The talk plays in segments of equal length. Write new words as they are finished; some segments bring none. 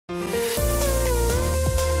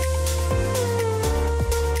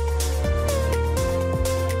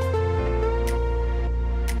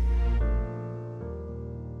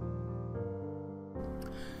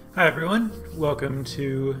Hi everyone, welcome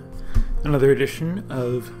to another edition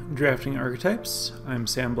of Drafting Archetypes. I'm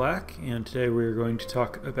Sam Black, and today we're going to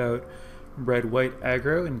talk about red-white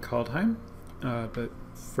aggro in Kaldheim. But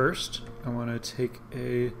first, I want to take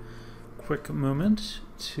a quick moment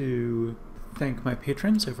to thank my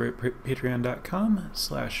patrons over at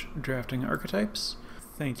patreon.com/draftingarchetypes.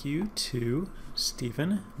 Thank you to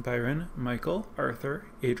Stephen, Byron, Michael, Arthur,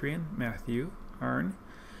 Adrian, Matthew, Arn,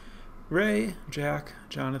 Ray, Jack,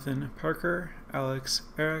 Jonathan, Parker, Alex,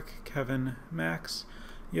 Eric, Kevin, Max,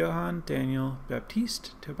 Johan, Daniel,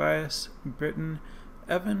 Baptiste, Tobias, Britton,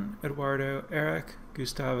 Evan, Eduardo, Eric,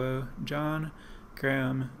 Gustavo, John,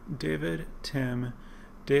 Graham, David, Tim,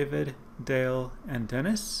 David, Dale, and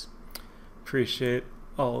Dennis. Appreciate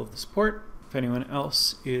all of the support. If anyone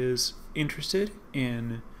else is interested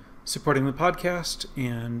in supporting the podcast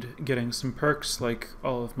and getting some perks like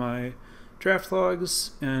all of my draft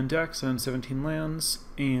logs and decks on 17 lands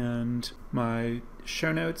and my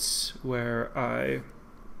show notes where I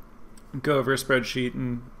go over a spreadsheet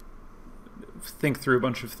and think through a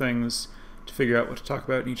bunch of things to figure out what to talk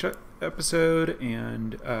about in each episode,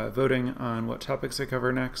 and voting on what topics I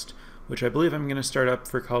cover next, which I believe I'm going to start up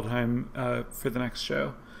for Kaldheim for the next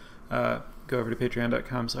show. Go over to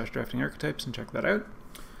patreon.com/draftingarchetypes and check that out.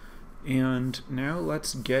 And now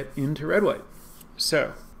let's get into red-white.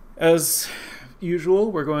 So, as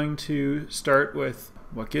usual, we're going to start with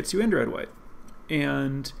what gets you into red-white.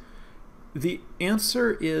 And the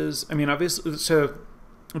answer is, obviously, so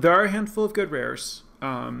there are a handful of good rares.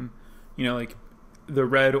 Like the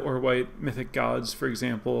red or white mythic gods, for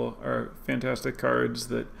example, are fantastic cards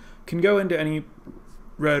that can go into any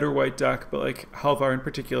red or white deck, but like Halvar in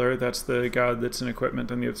particular, that's the god that's in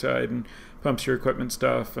equipment on the outside and pumps your equipment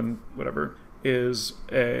stuff and whatever, is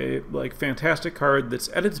a fantastic card that's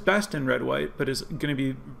at its best in red-white, but is going to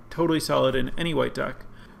be totally solid in any white deck.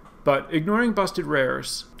 But ignoring busted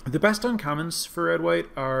rares, the best uncommons for red-white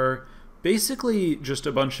are basically just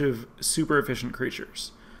a bunch of super efficient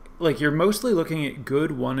creatures. You're mostly looking at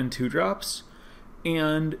good 1 and 2 drops,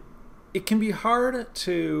 and it can be hard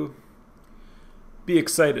to be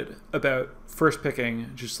excited about first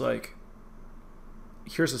picking just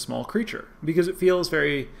here's a small creature, because it feels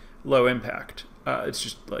very low impact. It's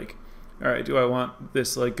just all right, do I want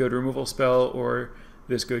this good removal spell or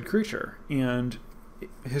this good creature? And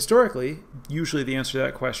historically, usually the answer to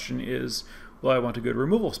that question is, well, I want a good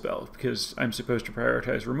removal spell because I'm supposed to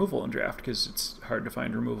prioritize removal in draft because it's hard to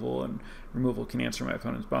find removal, and removal can answer my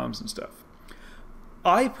opponent's bombs and stuff.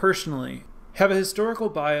 I personally have a historical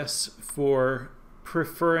bias for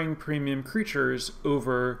preferring premium creatures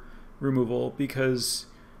over removal because,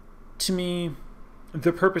 to me,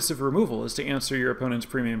 the purpose of removal is to answer your opponent's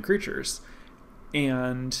premium creatures.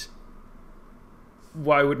 And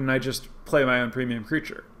why wouldn't I just play my own premium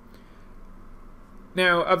creature?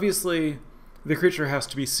 Now, obviously, the creature has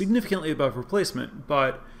to be significantly above replacement,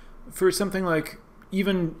 but for something like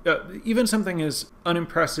even something as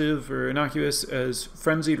unimpressive or innocuous as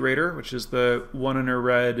Frenzied Raider, which is the 1 in a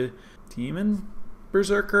red demon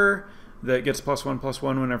berserker that gets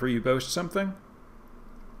 +1/+1 whenever you boast something,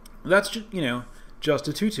 that's just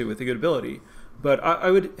a 2/2 with a good ability. But I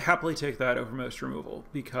would happily take that over most removal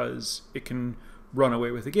because it can run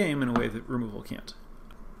away with the game in a way that removal can't.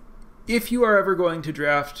 If you are ever going to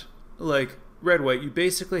draft red-white, you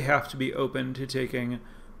basically have to be open to taking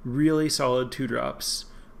really solid 2-drops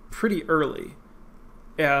pretty early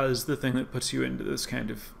as the thing that puts you into this kind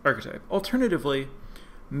of archetype. Alternatively,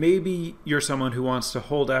 maybe you're someone who wants to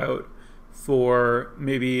hold out for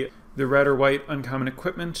maybe the red or white uncommon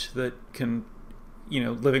equipment that can,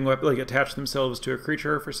 living weapon, attach themselves to a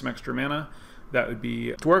creature for some extra mana. That would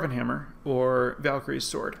be Dwarven Hammer or Valkyrie's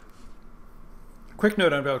Sword. Quick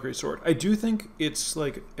note on Valkyrie's Sword. I do think it's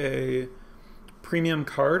a premium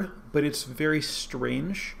card, but it's very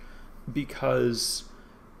strange because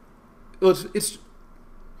it's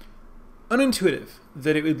unintuitive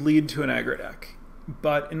that it would lead to an aggro deck.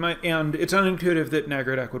 And it's unintuitive that an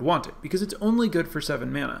aggro deck would want it because it's only good for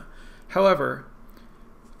 7 mana. However,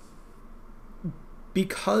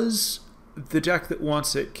 because the deck that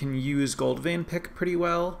wants it can use Goldvein Pick pretty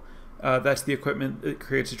well, that's the equipment that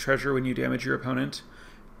creates a treasure when you damage your opponent,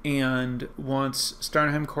 and wants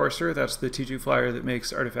Starnheim Courser, that's the 2/2 flyer that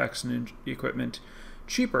makes artifacts and equipment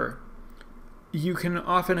cheaper, you can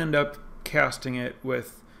often end up casting it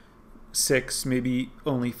with 6, maybe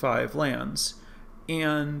only 5 lands.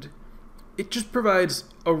 And it just provides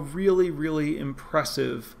a really, really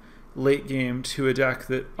impressive late game to a deck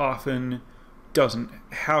that often doesn't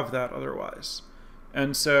have that otherwise.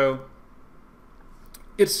 And so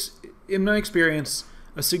it's, in my experience,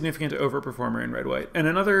 a significant overperformer in red-white. And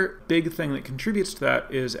another big thing that contributes to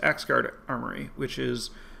that is Axguard Armory, which is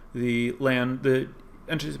the land that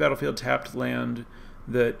enters the battlefield tapped land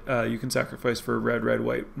that you can sacrifice for red,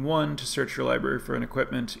 white, 1 to search your library for an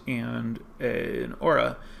equipment and an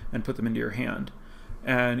aura and put them into your hand.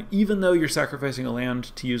 And even though you're sacrificing a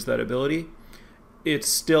land to use that ability, it's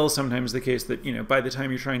still sometimes the case that, you know, by the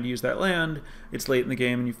time you're trying to use that land, it's late in the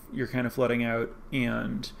game and you're kind of flooding out,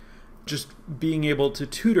 and just being able to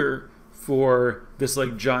tutor for this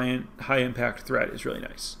like giant high impact threat is really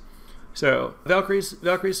nice. So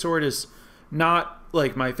Valkyrie's Sword is not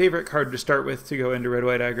like my favorite card to start with to go into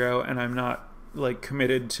red-white aggro, and I'm not like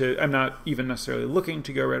I'm not even necessarily looking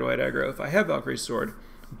to go red-white aggro if I have Valkyrie's Sword,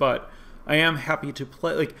 but I am happy to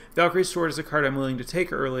play. Like, Valkyrie's Sword is a card I'm willing to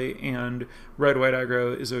take early, and red-white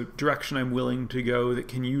aggro is a direction I'm willing to go that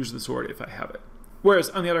can use the sword if I have it. Whereas,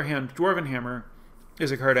 on the other hand, Dwarven Hammer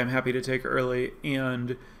is a card I'm happy to take early,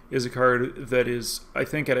 and is a card that is, I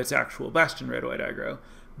think, at its actual best in red-white aggro,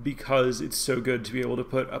 because it's so good to be able to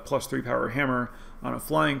put a +3 power hammer on a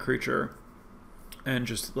flying creature and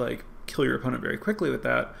just, like, kill your opponent very quickly with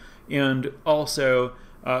that. And also,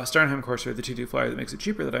 Starnheim Courser, the 2/2 flyer that makes it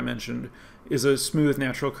cheaper that I mentioned, is a smooth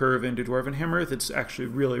natural curve into Dwarven Hammer that's actually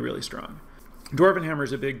really, really strong. Dwarven Hammer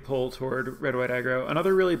is a big pull toward red-white aggro.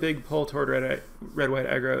 Another really big pull toward red-white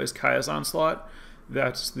aggro is Kaya's Onslaught.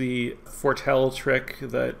 That's the foretell trick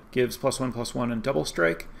that gives +1/+1 and double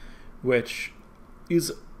strike, which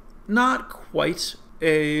is not quite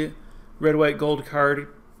a red-white gold card,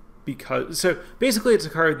 because so basically it's a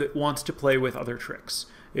card that wants to play with other tricks.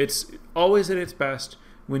 It's always at its best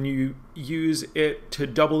when you use it to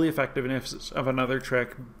double the effectiveness of another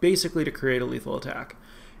trick, basically to create a lethal attack.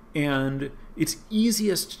 And it's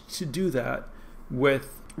easiest to do that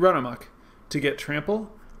with Run Amok to get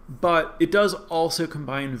trample, but it does also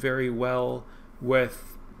combine very well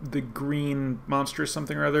with the green monster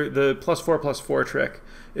something or other, the +4/+4 trick,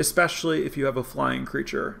 especially if you have a flying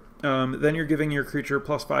creature. Then you're giving your creature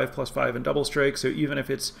 +5/+5 and double strike, so even if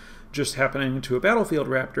it's just happening to a battlefield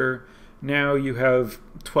raptor, now you have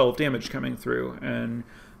 12 damage coming through, and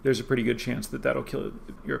there's a pretty good chance that that'll kill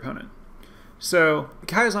your opponent. So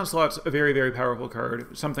Kaya's Onslaught's a very, very powerful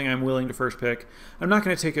card, something I'm willing to first pick. I'm not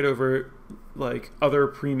going to take it over like other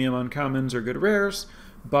premium uncommons or good rares,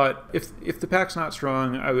 but if the pack's not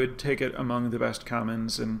strong, I would take it among the best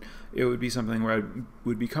commons, and it would be something where I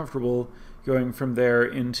would be comfortable going from there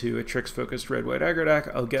into a tricks-focused red-white aggro deck.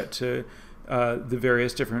 I'll get to the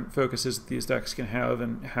various different focuses that these decks can have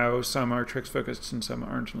and how some are tricks-focused and some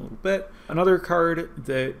aren't in a little bit. Another card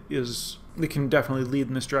that can definitely lead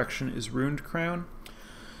in this direction is Runed Crown.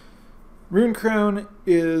 Runed Crown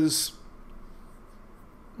is...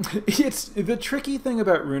 it's the tricky thing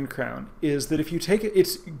about Runed Crown is that if you take it,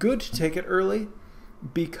 it's good to take it early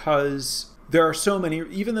because there are so many,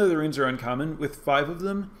 even though the runes are uncommon, with 5 of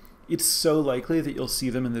them, it's so likely that you'll see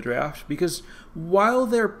them in the draft, because while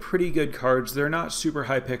they're pretty good cards, they're not super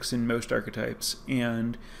high picks in most archetypes.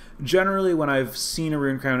 And generally when I've seen a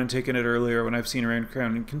Rune Crown and taken it early, or when I've seen a Rune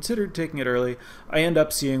Crown and considered taking it early, I end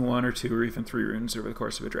up seeing 1 or 2 or even 3 runes over the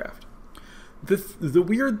course of a draft. The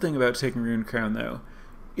weird thing about taking Rune Crown, though,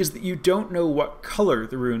 is that you don't know what color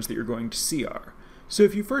the runes that you're going to see are. So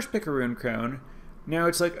if you first pick a Rune Crown, now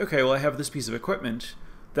it's like, okay, well, I have this piece of equipment.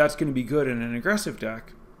 That's going to be good in an aggressive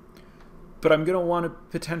deck, but I'm going to want to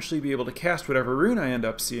potentially be able to cast whatever rune I end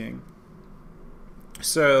up seeing.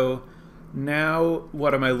 So now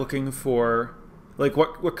what am I looking for? Like,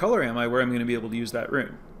 what color am I where I'm going to be able to use that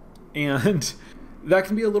rune? And that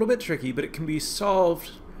can be a little bit tricky, but it can be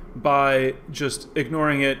solved by just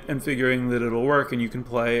ignoring it and figuring that it'll work, and you can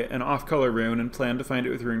play an off-color rune and plan to find it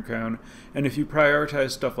with Rune Crown. And if you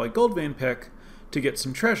prioritize stuff like Goldvein Pick to get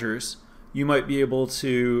some treasures, you might be able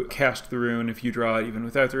to cast the rune. If you draw it even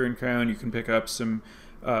without the Rune Crown, you can pick up some,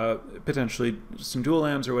 potentially some dual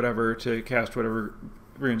lands or whatever to cast whatever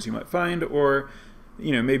runes you might find, or,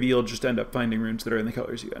 you know, maybe you'll just end up finding runes that are in the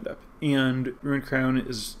colors you end up. And Rune Crown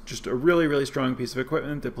is just a really, really strong piece of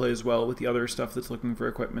equipment that plays well with the other stuff that's looking for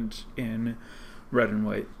equipment in red and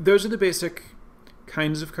white. Those are the basic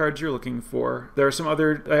kinds of cards you're looking for. There are some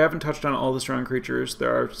other, I haven't touched on all the strong creatures.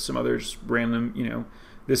 There are some others random, you know,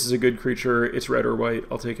 this is a good creature, it's red or white,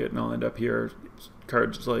 I'll take it and I'll end up here.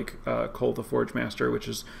 Cards like Cole the Forge Master, which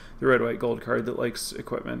is the red-white gold card that likes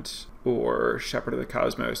equipment, or Shepherd of the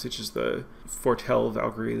Cosmos, which is the Foretell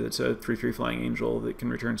Valkyrie that's a 3/3 flying angel that can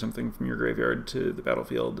return something from your graveyard to the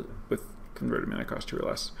battlefield with converted mana cost 2 or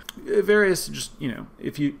less. Various, just, you know,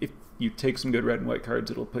 if you take some good red and white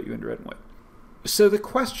cards, it'll put you into red and white. So the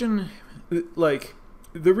question, like,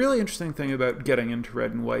 the really interesting thing about getting into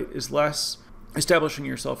red and white is less establishing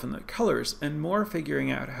yourself in the colors and more figuring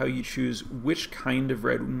out how you choose which kind of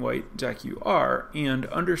red and white deck you are, and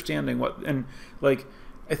understanding what, and like,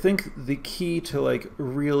 I think the key to like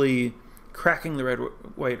really cracking the red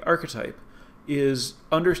white archetype is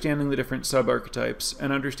understanding the different sub archetypes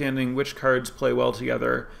and understanding which cards play well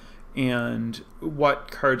together and what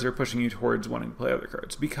cards are pushing you towards wanting to play other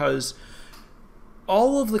cards, because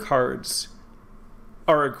all of the cards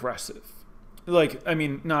are aggressive. Like, I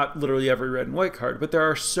mean, not literally every red and white card, but there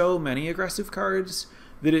are so many aggressive cards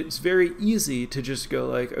that it's very easy to just go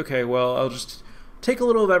like, okay, well, I'll just take a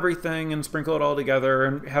little of everything and sprinkle it all together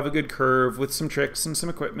and have a good curve with some tricks and some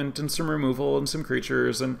equipment and some removal and some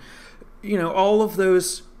creatures. And, you know, all of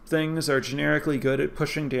those things are generically good at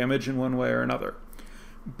pushing damage in one way or another.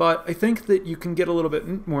 But I think that you can get a little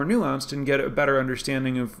bit more nuanced and get a better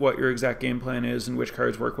understanding of what your exact game plan is and which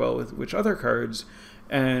cards work well with which other cards,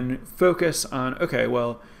 and focus on, okay,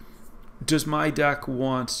 well, does my deck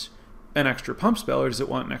want an extra pump spell, or does it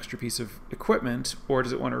want an extra piece of equipment, or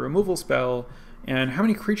does it want a removal spell, and how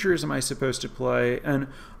many creatures am I supposed to play? And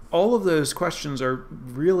all of those questions are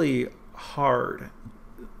really hard.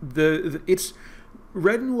 It's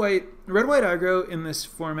red white aggro in this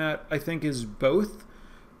format, I think, is both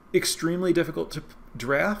extremely difficult to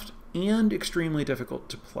draft and extremely difficult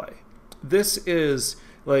to play. This is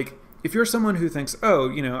like, if you're someone who thinks, oh,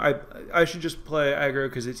 you know, I should just play aggro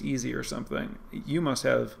because it's easy or something, you must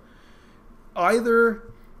have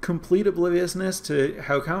either complete obliviousness to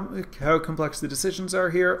how complex the decisions are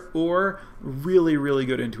here, or really, really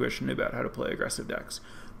good intuition about how to play aggressive decks,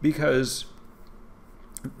 because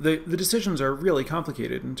the decisions are really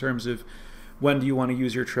complicated in terms of when do you want to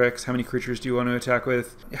use your tricks, how many creatures do you want to attack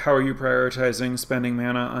with, how are you prioritizing spending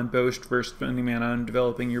mana on Boast versus spending mana on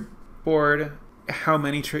developing your board, how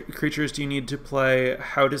many creatures do you need to play,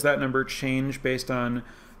 how does that number change based on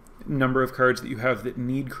number of cards that you have that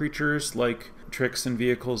need creatures, like tricks and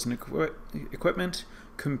vehicles and equipment,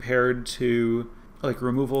 compared to like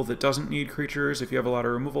removal that doesn't need creatures. If you have a lot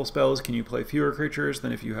of removal spells, can you play fewer creatures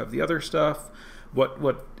than if you have the other stuff? What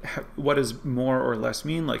does more or less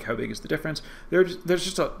mean? Like, how big is the difference?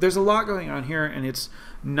 There's a lot going on here, and it's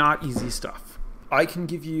not easy stuff. I can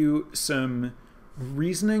give you some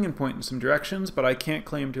reasoning and point in some directions, but I can't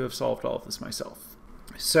claim to have solved all of this myself.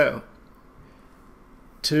 So,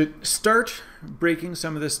 to start breaking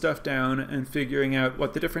some of this stuff down and figuring out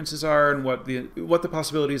what the differences are and what the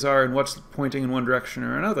possibilities are and what's pointing in one direction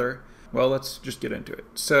or another, well, let's just get into it.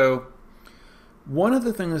 So, one of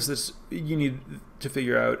the things that you need to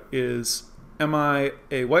figure out is, am I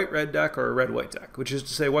a white-red deck or a red-white deck? Which is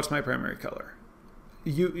to say, what's my primary color?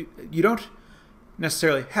 You don't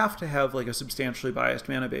necessarily have to have like a substantially biased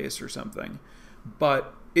mana base or something,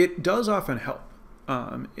 but it does often help.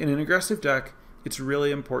 In an aggressive deck, it's really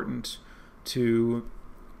important to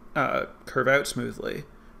curve out smoothly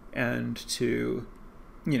and to,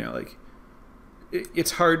 you know, like,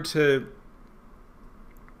 it's hard to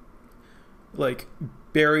like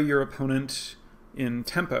bury your opponent in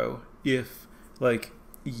tempo if like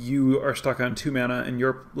you are stuck on 2 mana and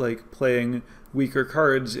you're like playing weaker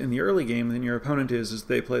cards in the early game than your opponent is as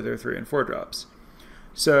they play their 3 and 4 drops.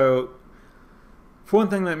 So for one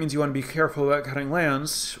thing, that means you want to be careful about cutting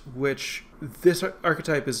lands, which this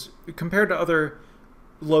archetype is, compared to other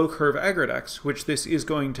low curve aggro decks, which this is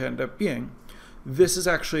going to end up being, this is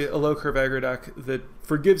actually a low curve aggro deck that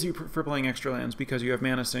forgives you for playing extra lands because you have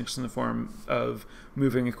mana sinks in the form of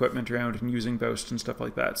moving equipment around and using Boast and stuff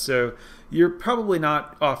like that. So you're probably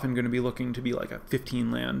not often going to be looking to be like a 15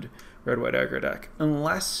 land red-white aggro deck,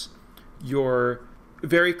 unless you're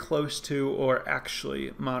very close to or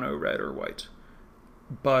actually mono red or white.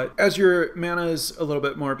 But as your mana is a little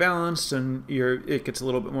bit more balanced and it gets a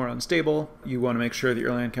little bit more unstable, you want to make sure that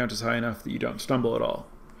your land count is high enough that you don't stumble at all.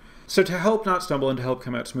 So to help not stumble and to help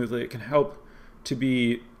come out smoothly, it can help to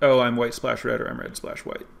be, oh, I'm white splash red or I'm red splash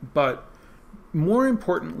white. But more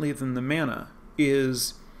importantly than the mana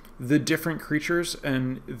is the different creatures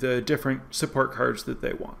and the different support cards that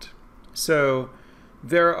they want. So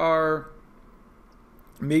there are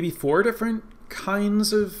maybe 4 different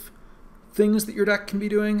kinds of things that your deck can be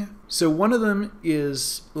doing. So one of them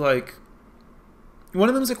is like, one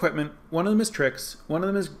of them is equipment, one of them is tricks, one of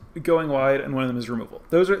them is going wide, and one of them is removal.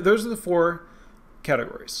 Those are the 4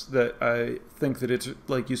 categories that I think that it's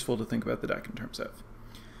like useful to think about the deck in terms of.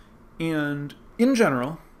 And in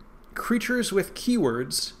general, creatures with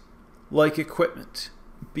keywords like equipment,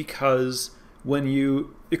 because when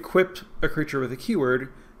you equip a creature with a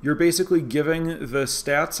keyword, you're basically giving the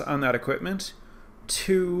stats on that equipment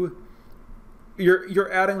to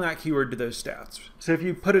you're adding that keyword to those stats. So if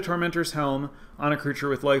you put a Tormentor's Helm on a creature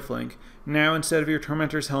with lifelink, now instead of your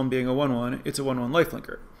Tormentor's Helm being a 1/1, it's a 1/1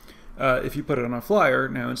 lifelinker. If you put it on a flyer,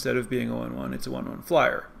 now instead of being a 1/1, it's a 1/1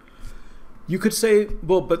 flyer. You could say,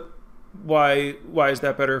 well, but why is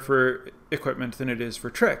that better for equipment than it is for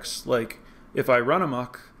tricks? Like, if I run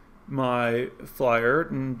amok my flyer,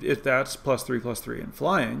 and if that's +3/+3 in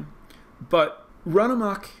flying, but run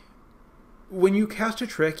amok, when you cast a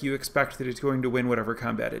trick, you expect that it's going to win whatever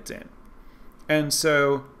combat it's in. And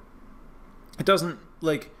so it doesn't,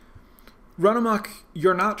 like, run amok,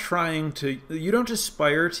 you don't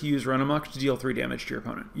aspire to use run amok to deal 3 damage to your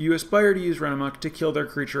opponent. You aspire to use run amok to kill their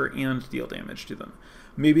creature and deal damage to them.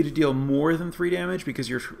 Maybe to deal more than 3 damage because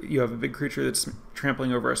you have a big creature that's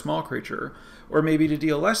trampling over a small creature, or maybe to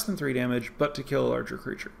deal less than 3 damage but to kill a larger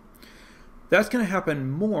creature. That's going to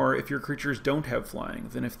happen more if your creatures don't have flying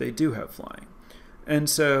than if they do have flying. And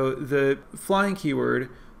so the flying keyword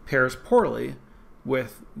pairs poorly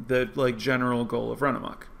with the general goal of run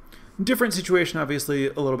amok. Different situation, obviously,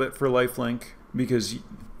 a little bit for lifelink, because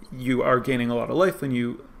you are gaining a lot of life when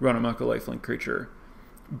you run amok a lifelink creature.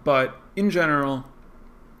 But in general,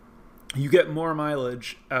 you get more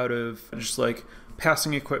mileage out of just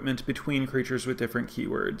passing equipment between creatures with different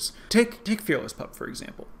keywords. Take Fearless Pup, for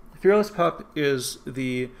example. Fearless Pup is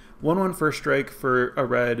the 1/1 first strike for a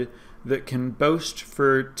red that can boast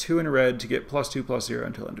for 2 in a red to get +2/+0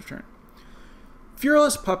 until end of turn.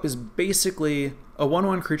 Fearless Pup is basically a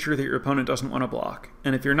 1/1 creature that your opponent doesn't want to block,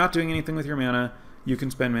 and if you're not doing anything with your mana, you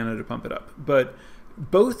can spend mana to pump it up. But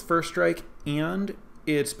both First Strike and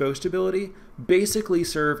its boast ability basically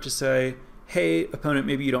serve to say, hey, opponent,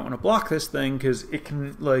 maybe you don't want to block this thing because it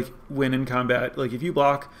can win in combat. Like, if you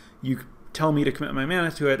block, you tell me to commit my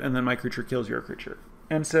mana to it, and then my creature kills your creature.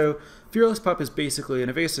 And so Fearless Pup is basically an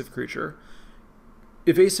evasive creature.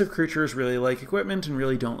 Evasive creatures really like equipment and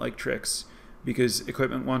really don't like tricks, because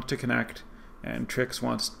equipment wants to connect and tricks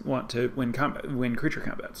want to win creature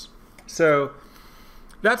combats. So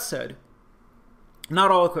that said,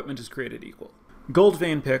 not all equipment is created equal.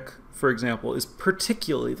 Goldvein Pick, for example, is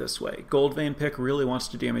particularly this way. Goldvein Pick really wants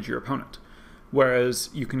to damage your opponent, whereas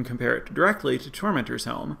you can compare it directly to Tormentor's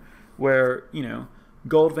Helm, where,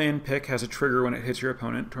 Goldvein Pick has a trigger when it hits your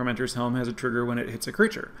opponent, Tormentor's Helm has a trigger when it hits a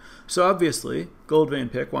creature. So obviously,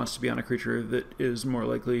 Goldvein Pick wants to be on a creature that is more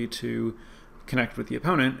likely to connect with the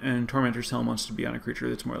opponent, and Tormentor's Helm wants to be on a creature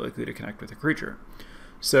that's more likely to connect with a creature.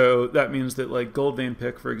 So that means that Goldvein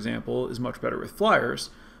Pick, for example, is much better with flyers,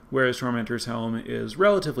 whereas Tormentor's Helm is,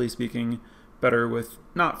 relatively speaking, better with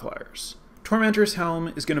not flyers. Tormentor's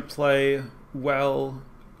Helm is going to play well.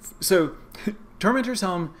 So Tormentor's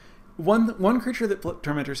Helm, one creature that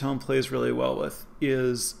Tormentor's Helm plays really well with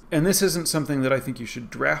is, and this isn't something that I think you should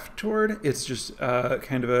draft toward, it's just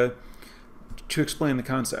to explain the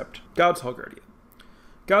concept, God's Hall Guardian.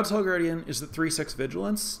 God's Hall Guardian is the 3/6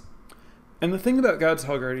 vigilance. And the thing about God's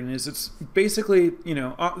Hall Guardian is it's basically,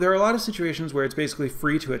 there are a lot of situations where it's basically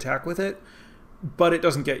free to attack with it, but it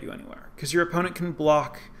doesn't get you anywhere. Because your opponent can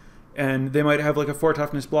block, and they might have a 4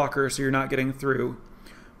 toughness blocker, so you're not getting through.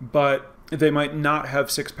 But they might not have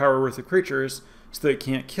 6 power worth of creatures, so they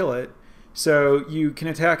can't kill it. So you can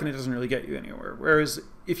attack, and it doesn't really get you anywhere. Whereas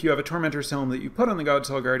if you have a Tormentor's Helm that you put on the God's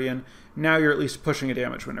Hall Guardian, now you're at least pushing a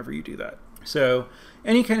damage whenever you do that. So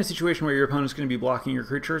any kind of situation where your opponent's going to be blocking your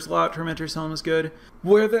creatures a lot, Tormentor's Helm is good.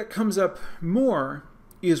 Where that comes up more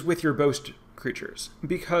is with your boast creatures.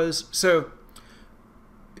 Because,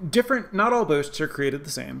 not all boasts are created the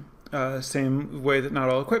same. Same way that not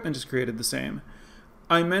all equipment is created the same.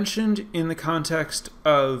 I mentioned in the context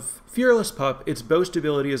of Fearless Pup, its boast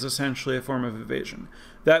ability is essentially a form of evasion.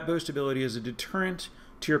 That boast ability is a deterrent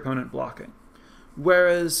to your opponent blocking.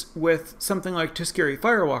 Whereas with something like Teskiri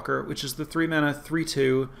Firewalker, which is the 3 mana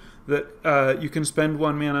 3/2 that you can spend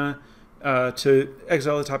 1 mana to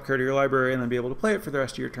exile the top card of your library and then be able to play it for the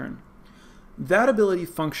rest of your turn. That ability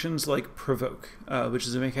functions like Provoke, which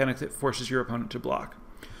is a mechanic that forces your opponent to block.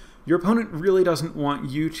 Your opponent really doesn't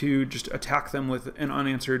want you to just attack them with an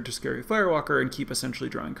unanswered Teskiri Firewalker and keep essentially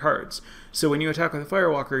drawing cards. So when you attack with a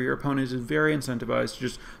Firewalker, your opponent is very incentivized to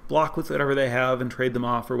just block with whatever they have and trade them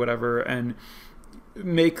off or whatever, and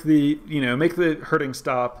make the hurting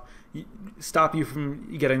stop you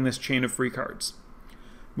from getting this chain of free cards.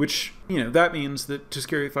 Which, that means that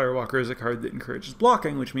Teskiri Firewalker is a card that encourages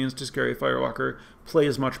blocking, which means Teskiri Firewalker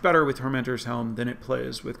plays much better with Tormentor's Helm than it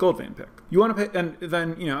plays with Goldvein Pick. You want to pay, and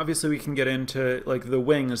then, obviously we can get into, the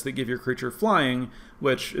wings that give your creature flying,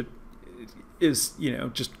 which is,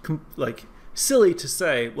 just, silly to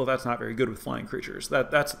say, well, that's not very good with flying creatures.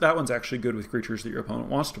 That one's actually good with creatures that your opponent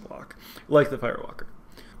wants to block, like the Firewalker.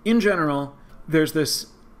 In general, there's this.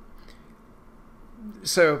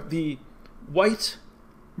 So the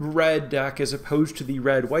white-red deck, as opposed to the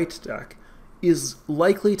red-white deck, is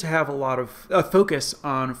likely to have a lot of focus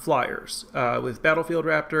on flyers, with Battlefield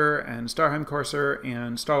Raptor and Starheim Courser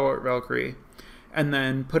and Stalwart Valkyrie, and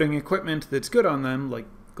then putting equipment that's good on them, like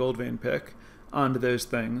Goldvein Pick, onto those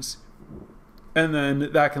things. And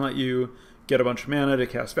then that can let you get a bunch of mana to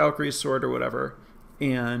cast Valkyrie's Sword or whatever.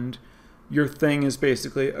 And your thing is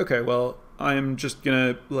basically, okay, well, I'm just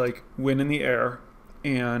gonna like win in the air,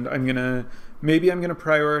 and maybe I'm gonna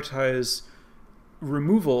prioritize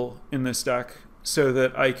removal in this deck so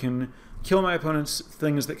that I can kill my opponent's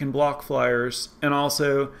things that can block flyers, and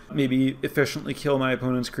also maybe efficiently kill my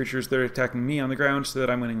opponent's creatures that are attacking me on the ground so that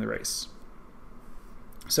I'm winning the race.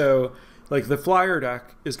 So like the flyer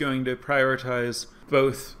deck is going to prioritize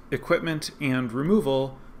both equipment and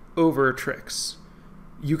removal over tricks.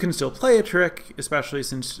 You can still play a trick, especially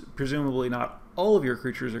since presumably not all of your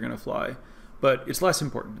creatures are going to fly, but it's less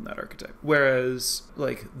important in that archetype. Whereas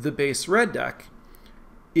like the base red deck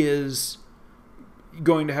is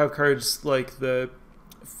going to have cards like the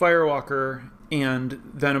Firewalker, and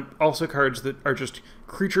then also cards that are just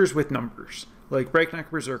creatures with numbers, like Breakneck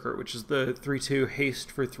Berserker, which is the 3/2 haste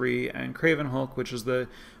for 3, and Craven Hulk, which is the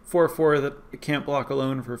 4/4 that can't block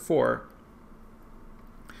alone for 4.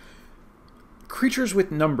 Creatures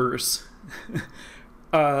with numbers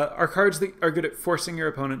are cards that are good at forcing your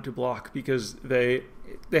opponent to block because they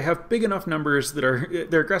have big enough numbers that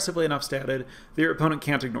they're aggressively enough statted that your opponent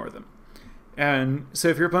can't ignore them. And so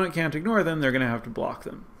if your opponent can't ignore them, they're going to have to block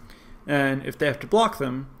them. And if they have to block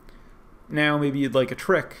them, now maybe you'd like a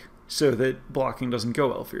trick so that blocking doesn't go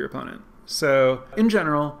well for your opponent. So in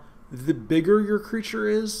general, the bigger your creature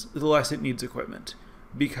is, the less it needs equipment,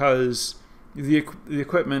 because the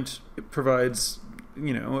equipment provides,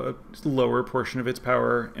 you know, a lower portion of its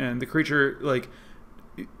power, and the creature, like,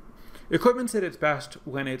 equipment's at its best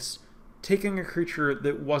when it's taking a creature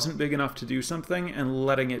that wasn't big enough to do something and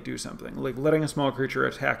letting it do something, like letting a small creature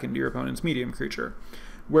attack into your opponent's medium creature.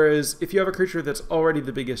 Whereas if you have a creature that's already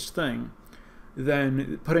the biggest thing,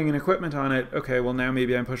 then putting an equipment on it, okay, well now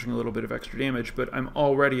maybe I'm pushing a little bit of extra damage, but I'm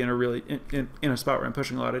already in a really in a spot where I'm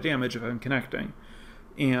pushing a lot of damage if I'm connecting.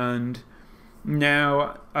 And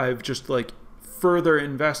now I've just like further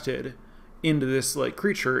invested into this like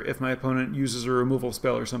creature if my opponent uses a removal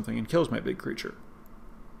spell or something and kills my big creature.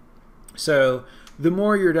 So the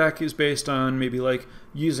more your deck is based on maybe like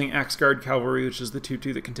using Axeguard Cavalry, which is the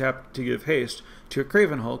 2/2 that can tap to give haste, to a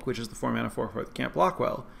Craven Hulk, which is the 4 mana 4/4 that can't block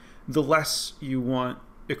well, the less you want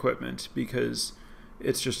equipment because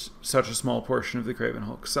it's just such a small portion of the Craven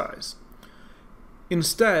Hulk size.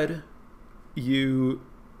 Instead, you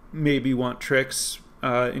maybe want tricks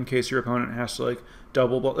in case your opponent has to like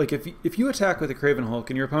double block. Like if you attack with a Craven Hulk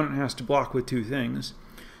and your opponent has to block with 2 things,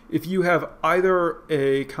 if you have either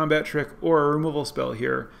a combat trick or a removal spell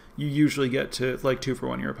here, you usually get to like 2 for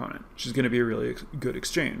 1 your opponent, which is going to be a really good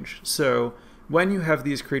exchange. So when you have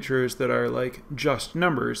these creatures that are like just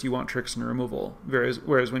numbers, you want tricks and removal.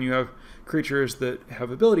 Whereas when you have creatures that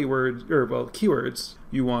have ability words, or well, keywords,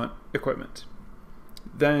 you want equipment.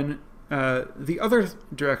 Then the other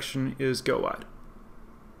direction is go wide.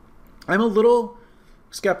 I'm a little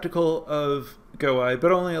skeptical of go wide,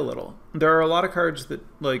 but only a little. There are a lot of cards that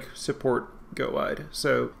like support go wide.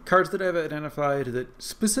 So cards that I've identified that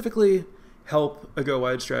specifically help a go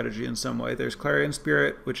wide strategy in some way. There's Clarion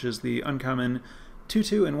Spirit, which is the uncommon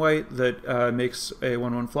 2/2 in white that makes a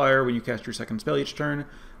 1/1 flyer when you cast your second spell each turn.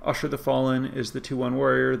 Usher the Fallen is the 2/1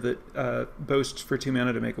 warrior that boasts for 2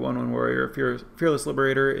 mana to make a 1/1 warrior. Fearless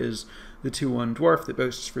Liberator is the 2/1 dwarf that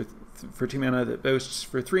boasts for 2 mana that boasts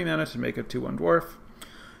for 3 mana to make a 2/1 dwarf.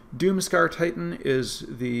 Doomscar Titan is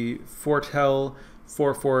the Foretell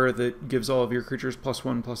 4/4 that gives all of your creatures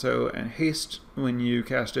 +1/+0 and haste when you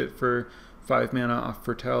cast it for 5 mana off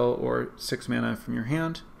Foretell or 6 mana from your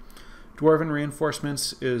hand. Dwarven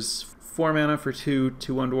Reinforcements is 4 mana for 2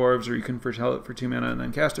 2/1 dwarves, or you can foretell it for 2 mana and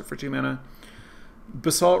then cast it for 2 mana.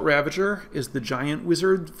 Basalt Ravager is the giant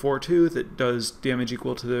wizard 4/2 that does damage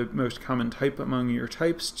equal to the most common type among your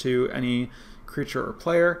types to any creature or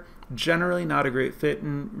player. Generally not a great fit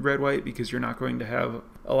in red-white because you're not going to have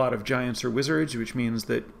a lot of giants or wizards, which means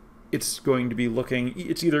that it's either going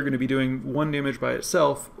to be doing 1 damage by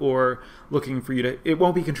itself or looking for you to, it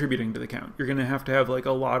won't be contributing to the count. You're going to have like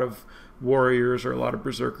a lot of warriors or a lot of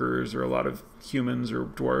berserkers or a lot of humans or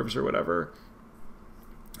dwarves or whatever,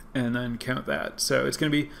 and then count that. So it's going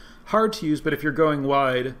to be hard to use, but if you're going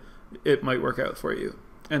wide, it might work out for you.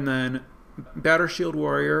 And then Battershield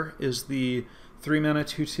Warrior is the 3 mana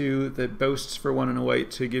 2/2 that boasts for 1 and a white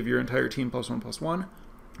to give your entire team +1/+1.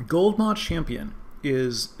 Goldmaw Champion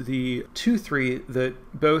is the 2/3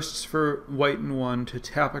 that boasts for white and 1 to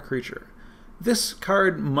tap a creature. This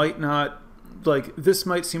card might not, this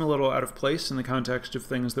might seem a little out of place in the context of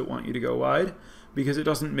things that want you to go wide, because it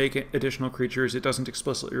doesn't make additional creatures, it doesn't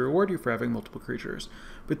explicitly reward you for having multiple creatures.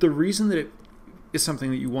 But the reason that it is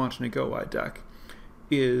something that you want in a go wide deck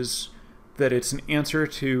is that it's an answer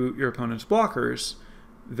to your opponent's blockers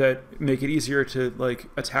that make it easier to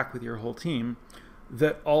attack with your whole team,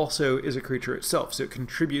 that also is a creature itself. So it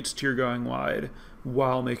contributes to your going wide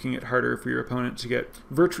while making it harder for your opponent to get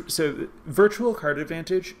virtual card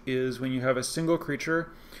advantage is when you have a single creature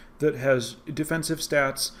that has defensive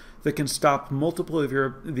stats that can stop multiple of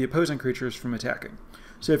the opposing creatures from attacking.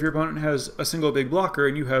 So if your opponent has a single big blocker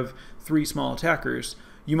and you have 3 small attackers,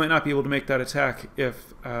 you might not be able to make that attack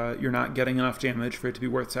if you're not getting enough damage for it to be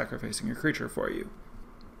worth sacrificing your creature for you.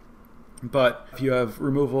 But if you have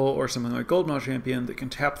removal or something like Goldmaw Champion that can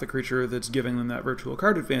tap the creature that's giving them that virtual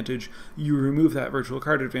card advantage, you remove that virtual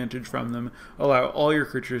card advantage from them, allow all your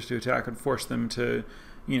creatures to attack, and force them to,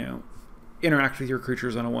 interact with your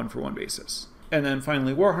creatures on a 1-for-1 basis. And then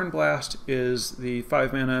finally, Warhorn Blast is the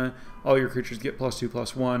 5 mana, all your creatures get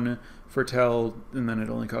 +2/+1 for Tell, and then it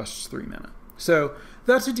only costs 3 mana. So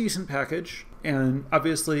that's a decent package, and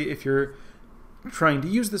obviously if you're trying to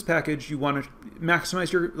use this package, you want to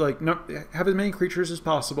maximize your, have as many creatures as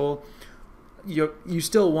possible. You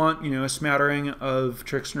still want, a smattering of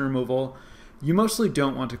tricks and removal. You mostly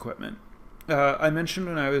don't want equipment. I mentioned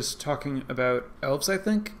when I was talking about elves, I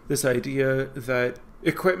think, this idea that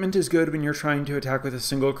equipment is good when you're trying to attack with a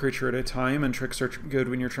single creature at a time, and tricks are good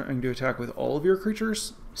when you're trying to attack with all of your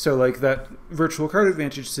creatures. So that virtual card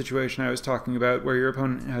advantage situation I was talking about where your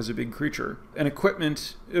opponent has a big creature. A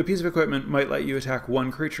piece of equipment might let you attack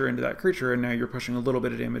 1 creature into that creature, and now you're pushing a little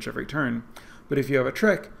bit of damage every turn. But if you have a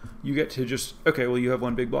trick, you get to just, okay, well, you have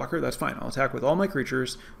 1 big blocker, that's fine. I'll attack with all my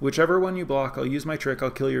creatures. Whichever one you block, I'll use my trick, I'll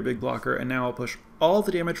kill your big blocker, and now I'll push all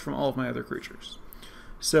the damage from all of my other creatures.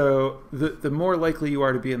 So the more likely you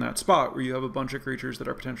are to be in that spot where you have a bunch of creatures that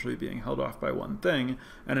are potentially being held off by one thing,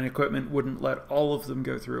 and an equipment wouldn't let all of them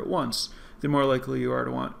go through at once, the more likely you are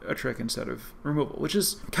to want a trick instead of removal, which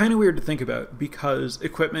is kind of weird to think about because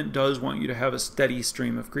equipment does want you to have a steady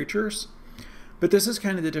stream of creatures. But this is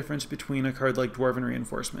kind of the difference between a card like Dwarven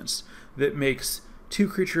Reinforcements that makes 2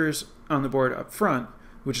 creatures on the board up front,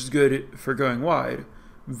 which is good for going wide,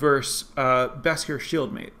 versus Basir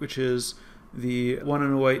Shieldmate, which is the 1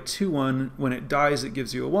 and a white 2/1. When it dies, it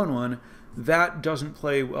gives you a 1/1. That doesn't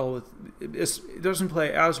play well with. It doesn't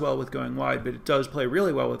play as well with going wide, but it does play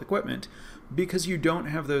really well with equipment because you don't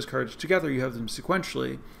have those cards together. You have them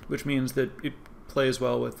sequentially, which means that it plays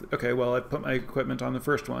well with. Okay, well, I put my equipment on the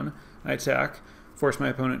first one, I attack, force my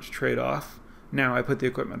opponent to trade off. Now I put the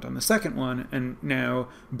equipment on the second one, and now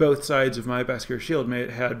both sides of my Basir Shieldmate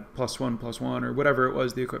had +1/+1 or whatever it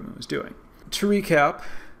was the equipment was doing. To recap.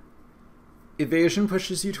 Evasion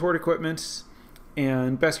pushes you toward equipment,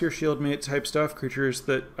 and Basir Shieldmate type stuff, creatures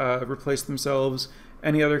that replace themselves,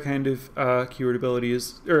 any other kind of keyword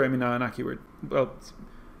abilities, or not keyword, well,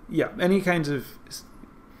 yeah, any kinds of,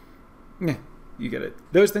 you get it.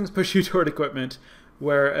 Those things push you toward equipment,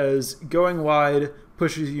 whereas going wide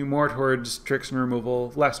pushes you more towards tricks and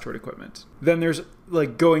removal, less toward equipment. Then there's,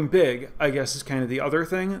 going big, I guess, is kind of the other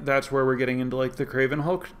thing. That's where we're getting into, the Craven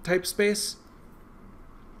Hulk type space.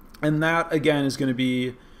 And that, again, is going to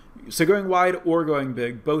be, so going wide or going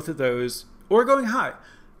big, both of those, or going high.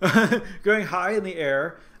 Going high in the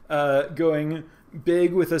air, going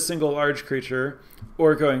big with a single large creature,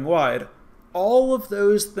 or going wide. All of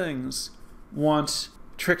those things want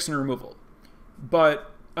tricks and removal.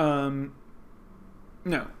 But,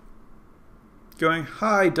 no. Going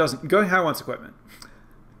high wants equipment.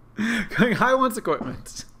 Going high wants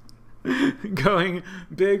equipment. Going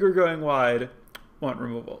big or going wide want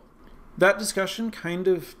removal. That discussion kind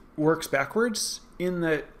of works backwards in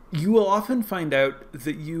that you will often find out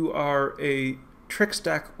that you are a tricks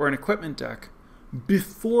deck or an equipment deck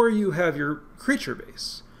before you have your creature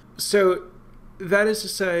base. So that is to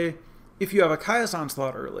say, if you have a Kaya's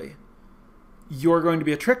Onslaught early, you're going to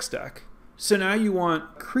be a tricks deck. So now you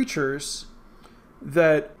want creatures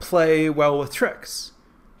that play well with tricks.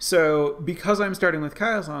 So because I'm starting with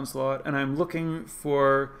Kaya's Onslaught and I'm looking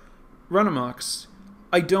for Runamucks,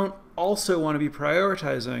 I don't also want to be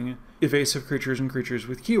prioritizing evasive creatures and creatures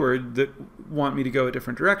with keyword that want me to go a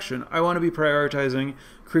different direction. I want to be prioritizing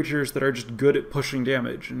creatures that are just good at pushing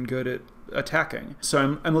damage and good at attacking.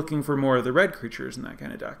 So I'm looking for more of the red creatures in that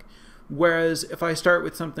kind of deck. Whereas if I start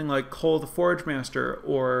with something like Cole the Forge Master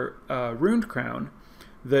or Runed Crown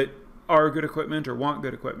that are good equipment or want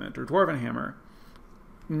good equipment, or Dwarven Hammer,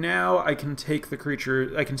 now I can take the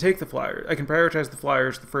creature, I can take the flyer, I can prioritize the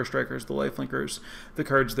flyers, the first strikers, the lifelinkers, the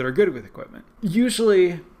cards that are good with equipment.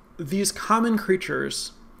 Usually, these common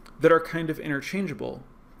creatures that are kind of interchangeable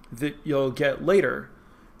that you'll get later,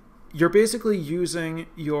 you're basically using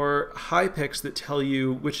your high picks that tell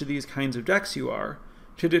you which of these kinds of decks you are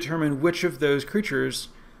to determine which of those creatures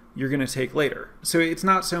you're going to take later. So it's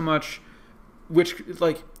not so much which,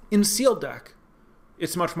 like in sealed deck,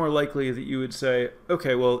 it's much more likely that you would say,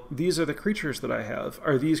 okay, well, these are the creatures that I have.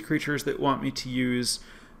 Are these creatures that want me to use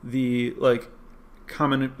the like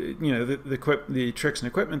common, you know, the tricks and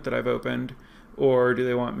equipment that I've opened, or do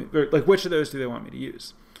they want me, or like which of those do they want me to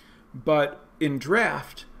use? But in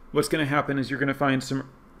draft, what's going to happen is you're going to find some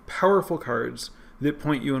powerful cards that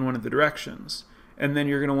point you in one of the directions. And then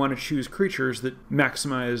you're going to want to choose creatures that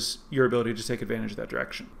maximize your ability to take advantage of that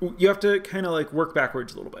direction. You have to kind of like work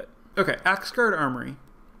backwards a little bit. Okay, Axgard Armory.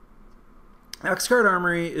 Axgard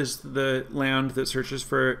Armory is the land that searches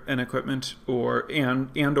for an equipment or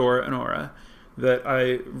an aura that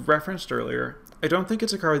I referenced earlier. I don't think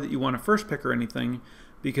it's a card that you want to first pick or anything,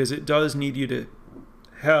 because it does need you to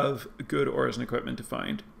have good auras and equipment to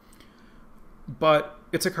find. But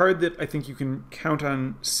it's a card that I think you can count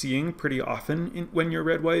on seeing pretty often when you're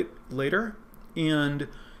red-white later, and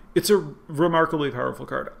it's a remarkably powerful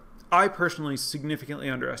card. I personally significantly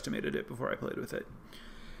underestimated it before I played with it.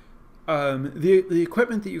 The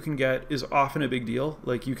equipment that you can get is often a big deal.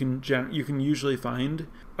 Like you can usually find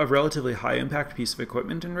a relatively high impact piece of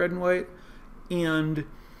equipment in red and white, and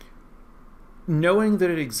knowing that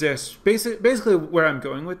it exists, basically where I'm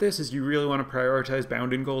going with this is you really want to prioritize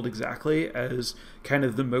Bound in Gold exactly as kind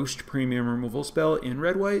of the most premium removal spell in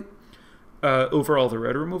red-white over all the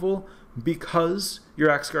red removal, because your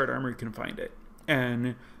Axgard Armory can find it.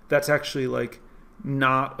 And that's actually like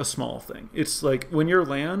not a small thing. It's like when your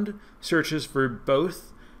land searches for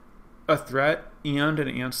both a threat and an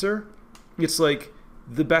answer, it's like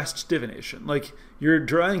the best divination. Like you're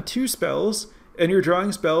drawing two spells, and you're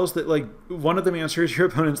drawing spells that like one of them answers your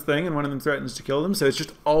opponent's thing and one of them threatens to kill them, so it's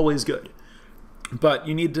just always good. But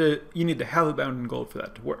you need to have a Bound in Gold for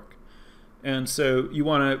that to work. And so you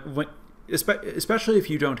want to, especially if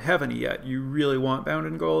you don't have any yet, you really want Bound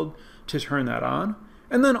in Gold to turn that on.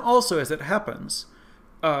 And then also, as it happens,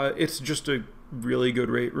 it's just a really good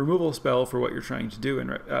rate removal spell for what you're trying to do in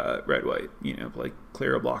red-white, you know, like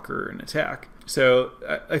clear a blocker and attack. So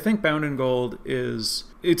I think Bound in Gold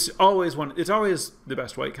it's always the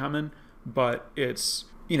best white common, but it's,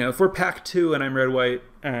 you know, if we're pack 2 and I'm red-white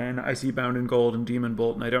and I see Bound in Gold and Demon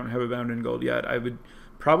Bolt and I don't have a Bound in Gold yet, I would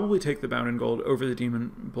probably take the Bound in Gold over the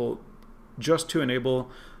Demon Bolt just to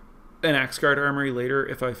enable an Axgard Armory later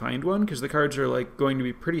if I find one, because the cards are like going to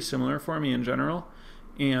be pretty similar for me in general,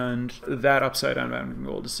 and that upside on Bound in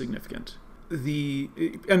Gold is significant.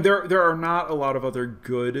 And there are not a lot of other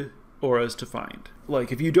good auras to find.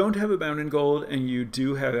 Like if you don't have a Bound in Gold and you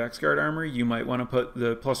do have Axgard Armory, you might want to put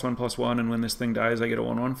the +1/+1, and when this thing dies I get a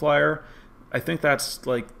 1/1 flyer. I think that's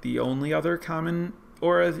like the only other common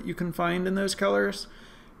aura that you can find in those colors.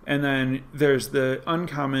 And then there's the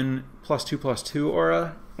uncommon +2/+2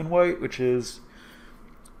 aura in white, which is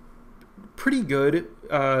pretty good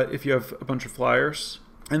if you have a bunch of flyers.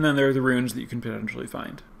 And then there are the runes that you can potentially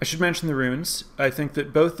find. I should mention the runes. I think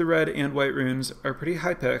that both the red and white runes are pretty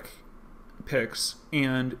high picks,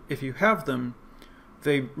 and if you have them,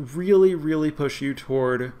 they really, really push you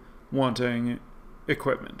toward wanting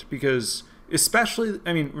equipment, because especially,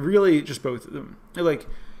 I mean, really just both of them. Like,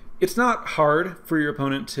 it's not hard for your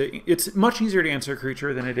opponent to, it's much easier to answer a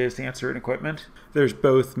creature than it is to answer an equipment. There's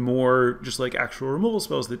both more just like actual removal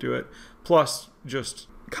spells that do it, plus just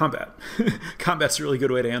combat. Combat's a really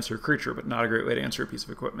good way to answer a creature, but not a great way to answer a piece of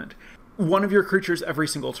equipment. One of your creatures every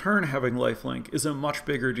single turn having lifelink is a much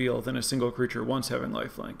bigger deal than a single creature once having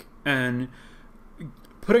lifelink. And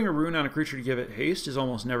putting a rune on a creature to give it haste is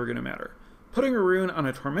almost never going to matter. Putting a rune on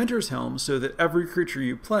a Tormentor's Helm so that every creature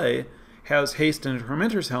you play has haste and a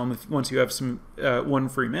Tormentor's Helm once you have some 1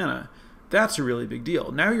 free mana, that's a really big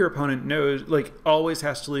deal. Now your opponent knows, like, always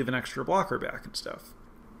has to leave an extra blocker back and stuff.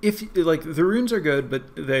 If, like, the runes are good,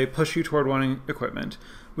 but they push you toward wanting equipment,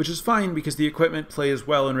 which is fine because the equipment plays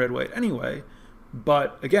well in red-white anyway.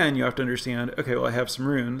 But again, you have to understand, okay, well, I have some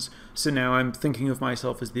runes, so now I'm thinking of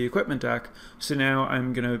myself as the equipment deck, so now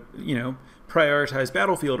I'm going to, you know, prioritize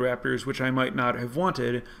Battlefield Raptors, which I might not have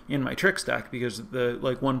wanted in my Tricks deck, because the,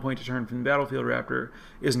 like, 1 point a turn from the Battlefield Raptor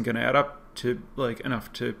isn't going to add up to, like,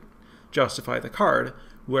 enough to justify the card.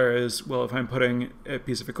 Whereas, well, if I'm putting a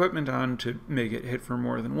piece of equipment on to make it hit for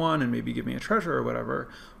more than 1 and maybe give me a treasure or whatever,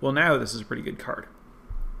 well, now this is a pretty good card.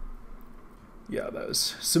 Yeah, that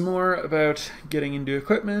was some more about getting into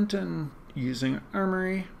equipment and using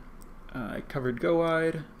armory. I covered Go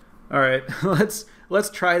Wide. All right, let's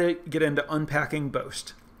try to get into unpacking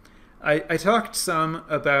Boast. I talked some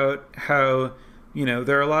about how,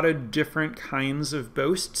 there are a lot of different kinds of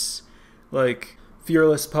boasts, like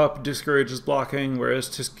Fearless Pup discourages blocking, whereas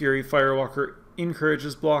Tuskegee Firewalker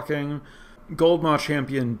encourages blocking. Goldmaw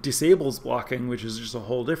Champion disables blocking, which is just a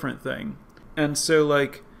whole different thing. And so,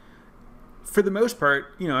 for the most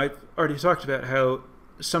part, I've already talked about how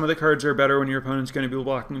some of the cards are better when your opponent's going to be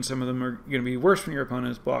blocking, and some of them are going to be worse when your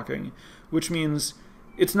opponent is blocking, which means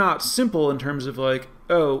it's not simple in terms of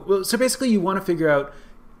so basically you want to figure out,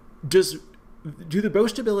 do the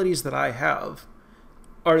Boast abilities that I have,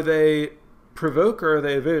 are they provoke or are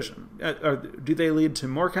they evasion? Do they lead to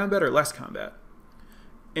more combat or less combat?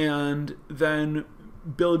 And then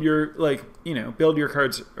build your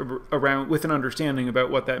cards around with an understanding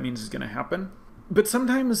about what that means is going to happen. But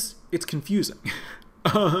sometimes it's confusing.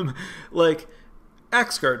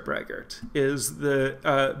 Axguard Braggart is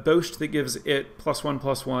the Boast that gives it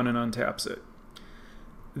 +1/+1 and untaps it.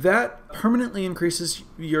 That permanently increases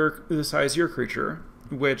the size of your creature,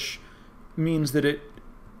 which means that it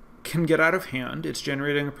can get out of hand. It's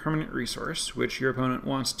generating a permanent resource, which your opponent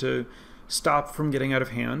wants to stop from getting out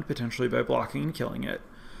of hand, potentially by blocking and killing it.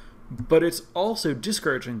 But it's also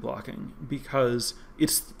discouraging blocking because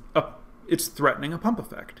it's threatening a pump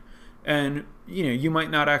effect. And, you might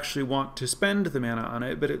not actually want to spend the mana on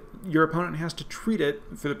it, but your opponent has to treat it,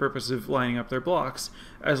 for the purpose of lining up their blocks,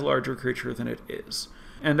 as a larger creature than it is.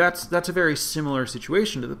 And that's a very similar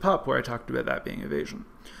situation to the pup, where I talked about that being evasion.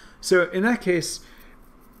 So in that case,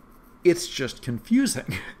 it's just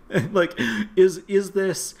confusing. Is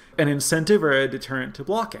this an incentive or a deterrent to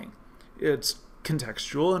blocking? It's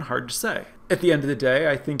contextual and hard to say. At the end of the day,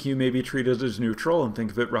 I think you may be treated as neutral and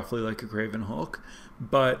think of it roughly like a Craven Hulk,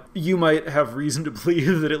 but you might have reason to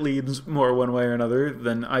believe that it leans more one way or another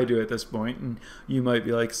than I do at this point, and you might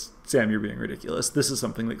be like, Sam, you're being ridiculous. This is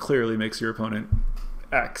something that clearly makes your opponent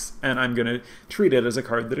X, and I'm going to treat it as a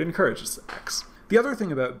card that encourages X. The other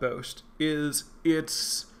thing about Boast is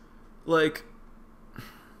it's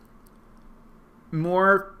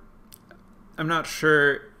more, I'm not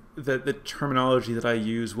sure that the terminology that I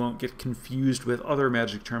use won't get confused with other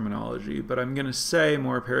Magic terminology, but I'm going to say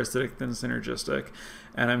more parasitic than synergistic,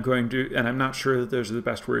 and I'm not sure that those are the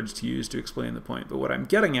best words to use to explain the point, but what I'm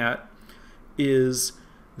getting at is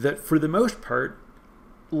that for the most part,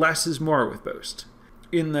 less is more with Boast,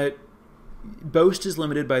 in that Boast is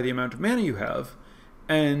limited by the amount of mana you have,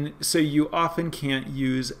 and so you often can't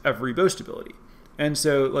use every Boast ability. And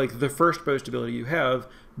so, the first Boast ability you have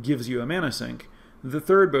gives you a mana sink. The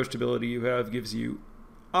third Boast ability you have gives you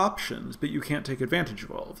options, but you can't take advantage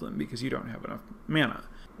of all of them because you don't have enough mana.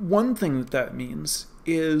 One thing that means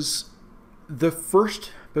is the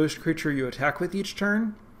first Boast creature you attack with each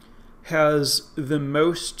turn has the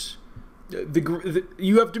most...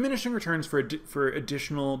 you have diminishing returns for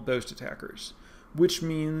additional Boast attackers, which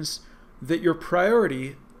means that your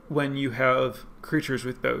priority when you have creatures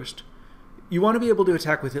with Boast, you want to be able to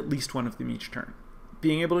attack with at least one of them each turn.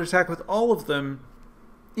 Being able to attack with all of them,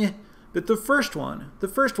 but the first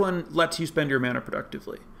one lets you spend your mana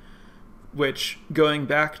productively, which, going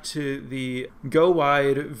back to the go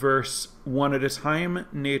wide versus one at a time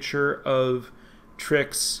nature of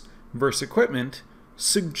tricks versus equipment,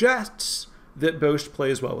 suggests that Boast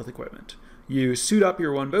plays well with equipment. You suit up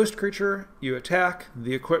your one Boast creature, you attack,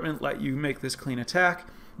 the equipment let you make this clean attack,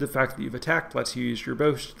 the fact that you've attacked lets you use your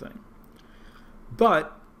Boast thing.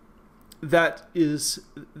 But that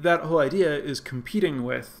whole idea is competing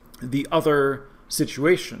with the other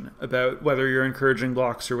situation about whether you're encouraging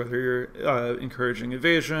blocks or whether you're encouraging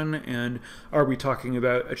evasion, and are we talking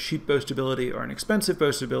about a cheap Boast ability or an expensive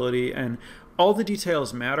Boast ability, and all the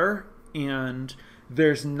details matter, and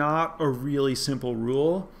there's not a really simple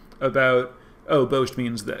rule about, Boast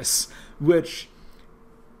means this, which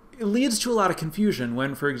leads to a lot of confusion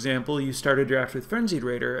when, for example, you start a draft with Frenzied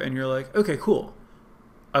Raider and you're like, okay, cool,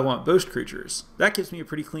 I want Boast creatures. That gives me a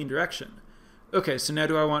pretty clean direction. Okay, so now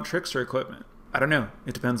do I want tricks or equipment? I don't know.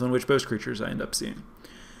 It depends on which Boast creatures I end up seeing.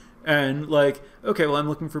 And okay, well, I'm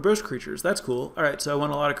looking for Boast creatures. That's cool. All right, so I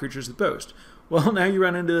want a lot of creatures with Boast. Well, now you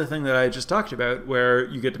run into the thing that I just talked about, where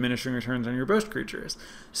you get diminishing returns on your Boast creatures.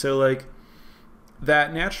 So,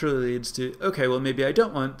 that naturally leads to, okay, well, maybe I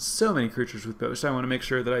don't want so many creatures with Boast. I want to make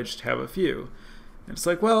sure that I just have a few. And it's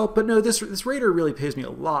well, but no, this Raider really pays me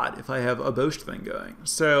a lot if I have a Boast thing going.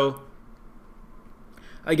 So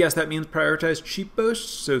I guess that means prioritize cheap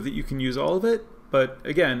Boasts so that you can use all of it. But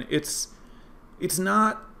again, it's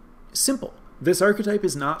not simple. This archetype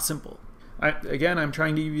is not simple. Again, I'm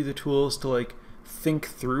trying to give you the tools to like think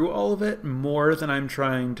through all of it more than I'm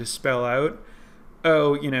trying to spell out,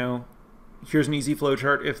 oh, you know, here's an easy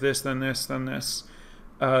flowchart, if this, then this, then this.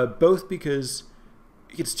 Both because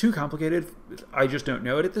it's too complicated, I just don't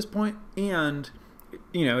know it at this point, and,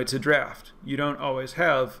 you know, it's a draft. You don't always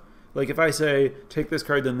have, like if I say, take this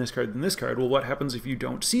card, then this card, then this card, well, what happens if you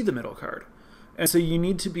don't see the middle card? And so you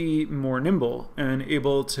need to be more nimble and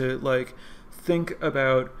able to like think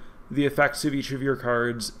about the effects of each of your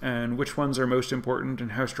cards and which ones are most important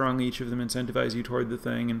and how strongly each of them incentivize you toward the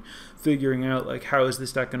thing, and figuring out like how is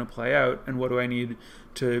this deck going to play out and what do I need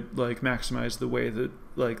to like maximize the way that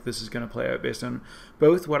like this is going to play out based on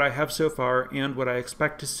both what I have so far and what I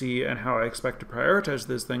expect to see and how I expect to prioritize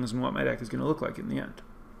those things and what my deck is going to look like in the end.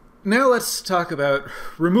 Now let's talk about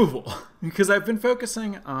removal, because I've been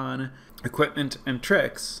focusing on equipment and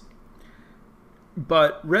tricks,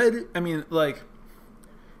 but red, I mean, like,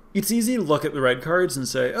 it's easy to look at the red cards and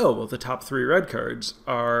say, oh, well, the top 3 red cards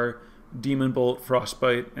are Demon Bolt,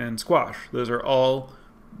 Frostbite, and Squash. Those are all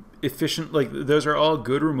efficient, like, those are all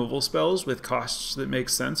good removal spells with costs that make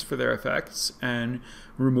sense for their effects, and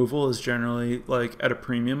removal is generally, like, at a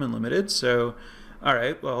premium and limited, so, all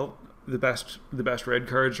right, well, the best red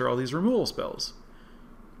cards are all these removal spells.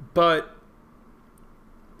 But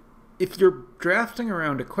if you're drafting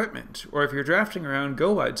around equipment, or if you're drafting around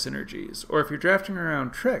go-wide synergies, or if you're drafting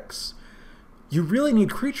around tricks, you really need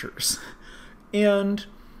creatures. And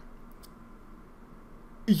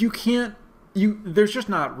you can't, there's just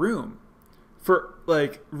not room for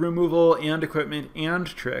like removal and equipment and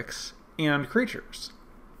tricks and creatures.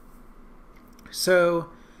 So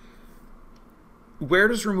where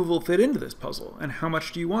does removal fit into this puzzle, and how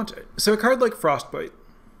much do you want it? So a card like Frostbite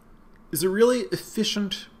is a really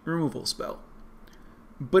efficient removal spell,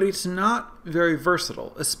 but it's not very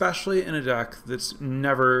versatile, especially in a deck that's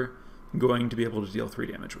never going to be able to deal 3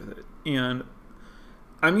 damage with it. And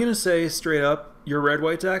I'm going to say straight up, your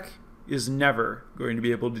red-white deck is never going to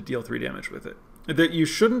be able to deal 3 damage with it. That you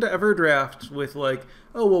shouldn't ever draft with like,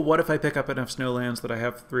 oh, well, what if I pick up enough snowlands that I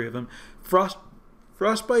have 3 of them?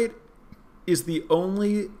 Frostbite is the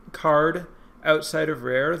only card outside of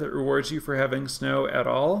rare that rewards you for having snow at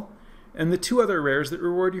all. And the 2 other rares that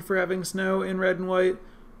reward you for having snow in red and white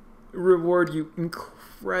reward you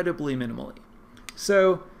incredibly minimally.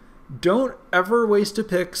 So don't ever waste a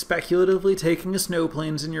pick speculatively taking a snow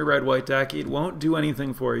plains in your red-white deck. It won't do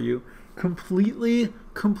anything for you. Completely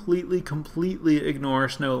ignore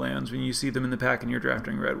snowlands when you see them in the pack and you're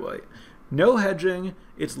drafting red-white. No hedging.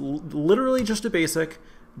 It's literally just a basic.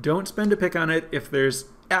 Don't spend a pick on it if there's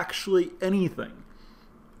actually anything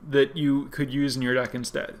that you could use in your deck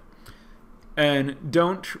instead. And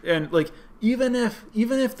don't, and like, even if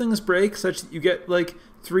things break such that you get like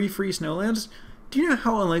 3 free snowlands, do you know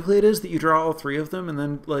how unlikely it is that you draw all 3 of them and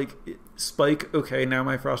then like spike, okay, now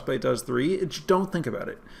my Frostbite does 3? Just don't think about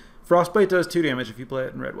it. Frostbite does 2 damage if you play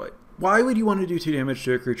it in red-white. Why would you want to do 2 damage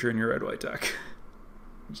to a creature in your red-white deck?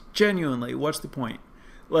 Genuinely, what's the point?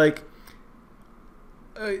 Like,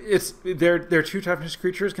 they're 2 toughness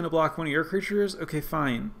creatures going to block one of your creatures? Okay,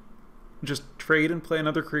 fine. Just trade and play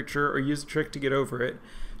another creature or use a trick to get over it.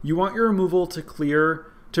 You want your removal to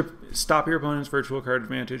clear, to stop your opponent's virtual card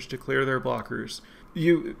advantage, to clear their blockers.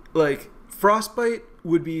 You, like, Frostbite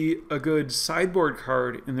would be a good sideboard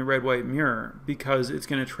card in the red-white mirror because it's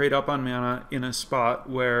going to trade up on mana in a spot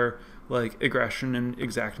where, like, aggression and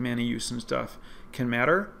exact mana use and stuff can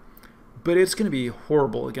matter. But it's going to be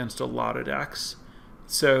horrible against a lot of decks.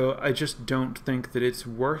 So I just don't think that it's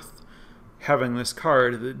worth having this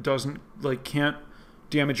card that doesn't, like, can't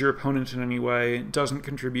damage your opponent in any way, doesn't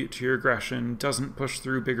contribute to your aggression, doesn't push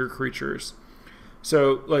through bigger creatures.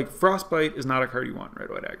 So, like, Frostbite is not a card you want in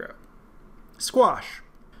red-white aggro. Squash.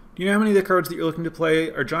 Do you know how many of the cards that you're looking to play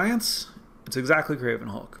are giants? It's exactly Craven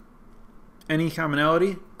Hulk. Any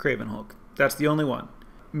commonality? Craven Hulk. That's the only one.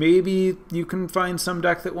 Maybe you can find some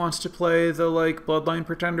deck that wants to play the, like, Bloodline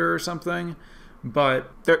Pretender or something,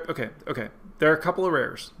 but okay. There are a couple of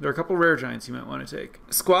rares. There are a couple of rare giants you might want to take.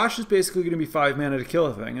 Squash is basically going to be 5 mana to kill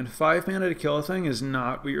a thing, and 5 mana to kill a thing is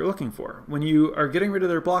not what you're looking for. When you are getting rid of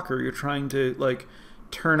their blocker, you're trying to, like,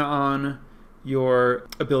 turn on your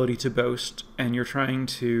ability to boast, and you're trying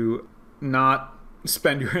to not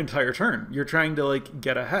spend your entire turn. You're trying to, like,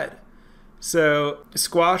 get ahead. So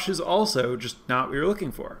Squash is also just not what you're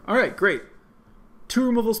looking for. All right, great. 2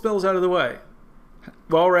 removal spells out of the way.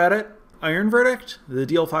 While we're at it, Iron Verdict, the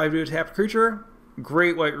deal 5 to a tapped creature,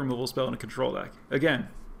 great white removal spell in a control deck. Again,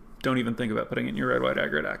 don't even think about putting it in your red-white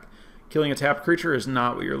aggro deck. Killing a tapped creature is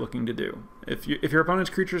not what you're looking to do. If your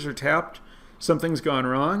opponent's creatures are tapped, something's gone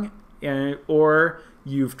wrong, or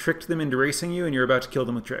you've tricked them into racing you and you're about to kill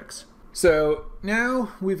them with tricks. So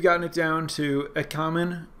now we've gotten it down to a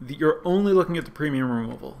common. You're only looking at the premium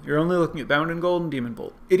removal. You're only looking at Bound in Gold and Demon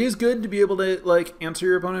Bolt. It is good to be able to like answer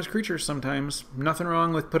your opponent's creatures sometimes. Nothing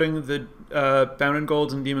wrong with putting the Bound in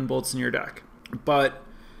Golds and Demon Bolts in your deck. But,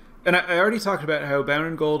 and I already talked about how Bound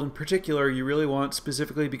in Gold in particular you really want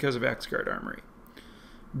specifically because of X-Guard Armory.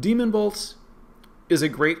 Demon Bolts is a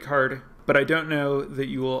great card, but I don't know that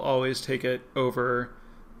you will always take it over,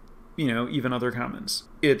 you know, even other commons.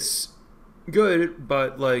 It's good,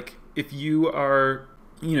 but like if you are,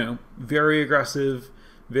 you know, very aggressive,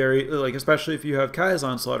 very like especially if you have Kaya's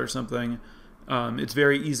Onslaught or something, it's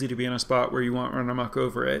very easy to be in a spot where you want run amok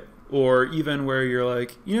over it, or even where you're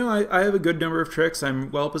like, you know, I have a good number of tricks, I'm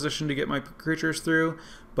well positioned to get my creatures through,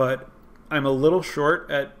 but I'm a little short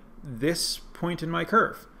at this point in my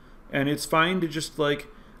curve, and it's fine to just like,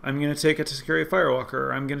 I'm going to take a Tuscarora Firewalker,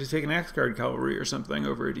 or I'm going to take an X-Guard Cavalry or something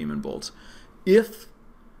over a Demon Bolt. If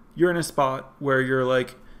you're in a spot where you're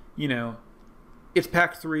like, you know, it's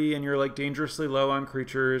pack 3 and you're like dangerously low on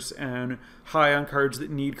creatures and high on cards that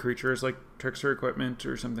need creatures like Trickster Equipment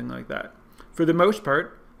or something like that. For the most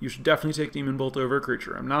part, you should definitely take Demon Bolt over a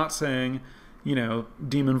creature. I'm not saying, you know,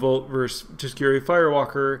 Demon Bolt versus Tuscarora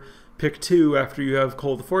Firewalker, pick 2 after you have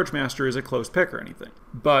Cole the Forge Master is a close pick or anything.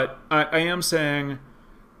 But I am saying,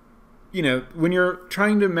 you know, when you're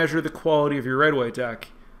trying to measure the quality of your red-white deck,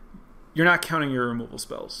 you're not counting your removal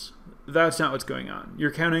spells. That's not what's going on.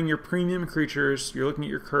 You're counting your premium creatures, you're looking at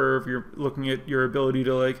your curve, you're looking at your ability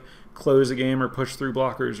to like close a game or push through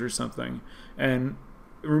blockers or something. And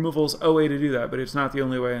removal's a way to do that, but it's not the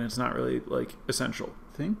only way and it's not really like essential.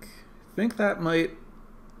 Think that might...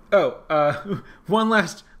 Oh, one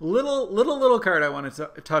last little card I want to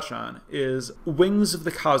touch on is Wings of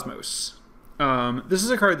the Cosmos. This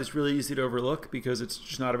is a card that's really easy to overlook because it's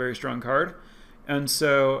just not a very strong card. And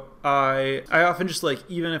so I often just like,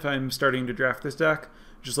 even if I'm starting to draft this deck,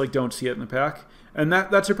 just like don't see it in the pack. And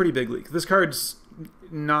that's a pretty big leak. This card's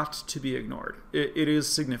not to be ignored. It is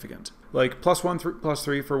significant. Like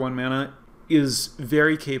 +1/+3 for 1 mana is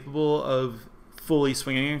very capable of fully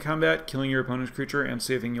swinging in combat, killing your opponent's creature and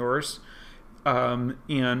saving yours.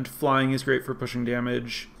 And flying is great for pushing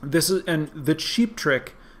damage. And the cheap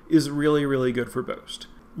trick is really, really good for Boast.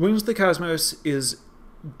 Wings of the Cosmos is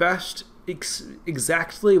best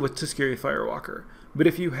exactly with Tuscarora Firewalker. But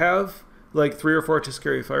if you have like 3 or 4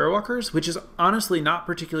 Tuscarora Firewalkers, which is honestly not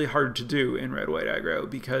particularly hard to do in red-white aggro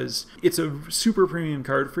because it's a super premium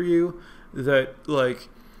card for you that like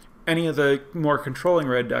any of the more controlling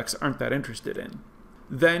red decks aren't that interested in,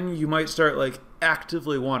 then you might start like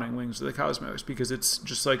actively wanting Wings of the Cosmos because it's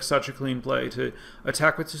just like such a clean play to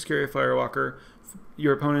attack with Tuscarora Firewalker.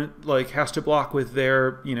 Your opponent like has to block with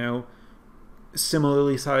their, you know,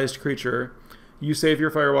 similarly sized creature. You save your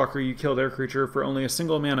Firewalker, you kill their creature for only a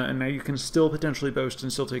single mana, and now you can still potentially boast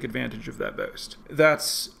and still take advantage of that boast.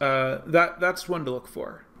 That's one to look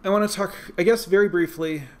for. I want to talk, I guess, very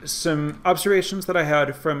briefly, some observations that I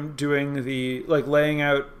had from doing the, like, laying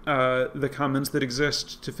out the commons that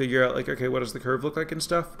exist to figure out, like, okay, what does the curve look like and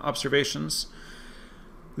stuff. Observations.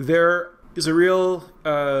 There is a real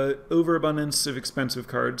overabundance of expensive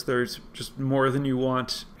cards. There's just more than you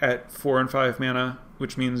want at 4 and 5 mana,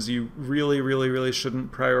 which means you really, really, really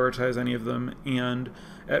shouldn't prioritize any of them. And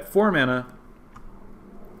at 4 mana,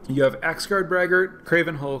 you have X-Guard Braggart,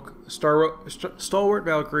 Craven Hulk, Stalwart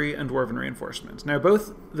Valkyrie, and Dwarven Reinforcements. Now,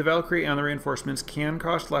 both the Valkyrie and the Reinforcements can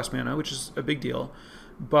cost less mana, which is a big deal.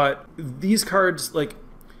 But these cards, like,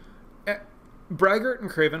 Braggart and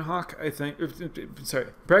Craven Hawk, I think... Sorry.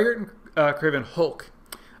 Braggart and Craven Hulk,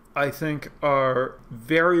 I think, are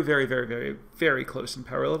very, very, very, very, very close in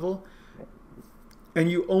power level. And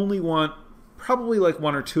you only want probably, like,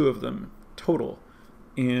 1 or 2 of them total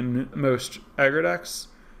in most aggro decks.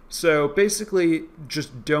 So basically,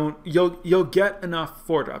 just don't. You'll get enough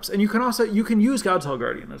 4-drops, and you can use God's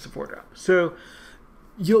Guardian as a 4-drop. So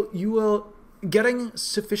you will getting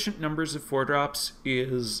sufficient numbers of 4-drops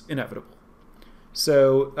is inevitable.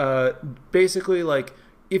 So basically, like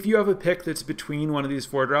if you have a pick that's between one of these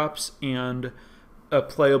 4-drops and a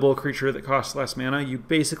playable creature that costs less mana, you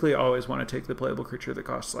basically always want to take the playable creature that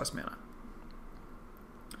costs less mana.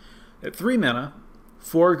 At 3 mana.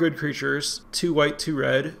 4 good creatures, 2 white, 2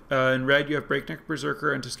 red. In red, you have Breakneck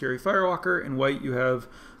Berserker and Tuscarora Firewalker. In white, you have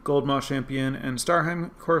Goldmaw Champion and Starheim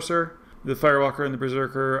Courser. The Firewalker and the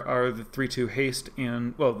Berserker are the 3/2 haste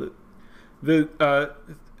and, well, the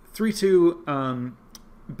 3/2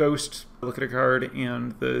 boast, look at a card,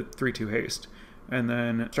 and the 3/2 haste. And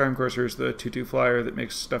then Starheim Courser is the 2/2 flyer that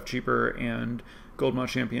makes stuff cheaper, and Goldmaw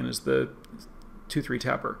Champion is the 2/3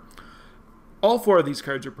 tapper. all 4 of these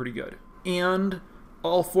cards are pretty good. And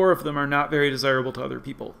all 4 of them are not very desirable to other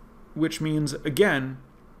people, which means, again,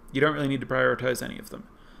 you don't really need to prioritize any of them.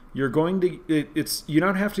 You're going to, you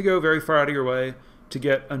don't have to go very far out of your way to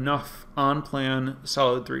get enough on-plan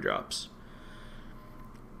solid 3-drops.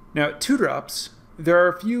 Now, at 2-drops, there are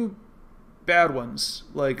a few bad ones,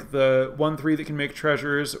 like the 1/3 that can make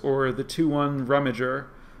treasures or the 2/1 Rummager,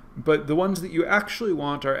 but the ones that you actually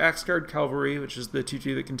want are Axguard Cavalry, which is the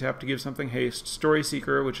 2/2 that can tap to give something haste, Story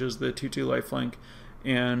Seeker, which is the 2/2 lifelink,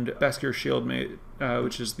 and Baskier Shieldmate,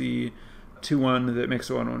 which is the 2/1 that makes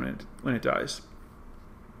a 1/1 when it dies.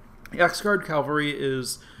 Axguard Cavalry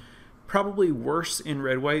is probably worse in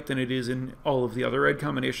red-white than it is in all of the other red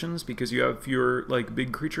combinations because you have fewer like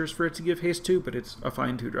big creatures for it to give haste to, but it's a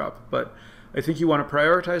fine 2-drop. But I think you want to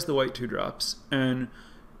prioritize the white 2-drops. And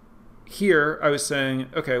here I was saying,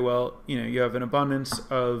 okay, well, you have an abundance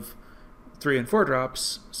of 3 and 4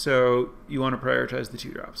 drops, so you want to prioritize the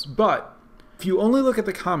 2-drops. But if you only look at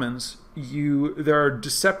the commons, there are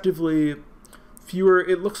deceptively fewer.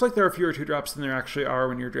 It looks like there are fewer 2-drops than there actually are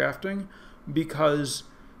when you're drafting, because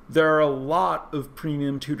there are a lot of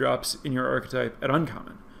premium 2-drops in your archetype at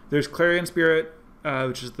uncommon. There's Clarion Spirit,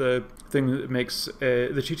 which is the thing that makes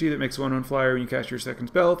the 2/2 that makes a 1/1 flyer when you cast your second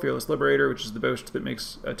spell. Fearless Liberator, which is the boast that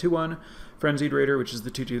makes a 2/1. Frenzied Raider, which is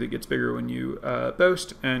the 2/2 that gets bigger when you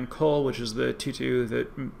boast. And Cull, which is the 2/2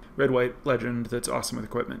 that red-white legend that's awesome with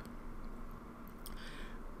equipment.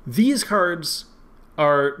 These cards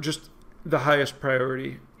are just the highest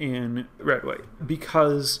priority in red-white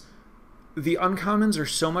because the uncommons are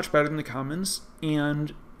so much better than the commons,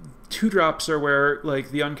 and 2-drops are where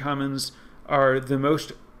like the uncommons are the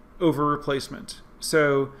most over replacement.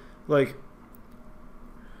 So like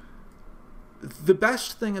the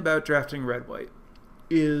best thing about drafting red-white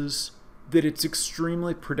is that it's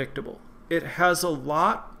extremely predictable. It has a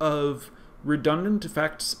lot of redundant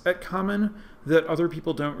effects at common that other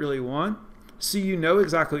people don't really want, so you know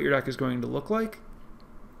exactly what your deck is going to look like,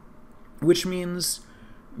 which means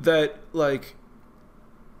that like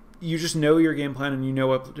you just know your game plan and you know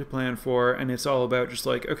what to plan for, and it's all about just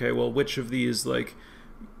like, okay, well, which of these like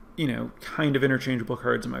kind of interchangeable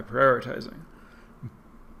cards am I prioritizing?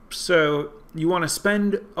 So you want to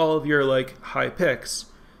spend all of your like high picks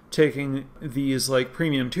taking these like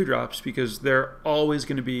premium 2-drops because they're always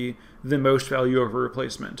going to be the most value over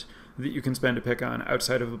replacement that you can spend a pick on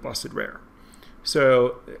outside of a busted rare.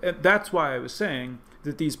 So that's why I was saying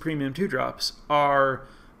that these premium 2-drops are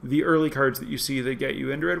the early cards that you see that get you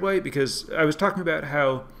into red-white, because I was talking about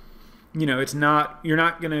how it's not, you're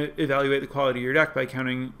not going to evaluate the quality of your deck by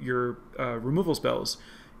counting your removal spells.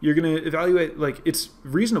 You're going to evaluate, like, it's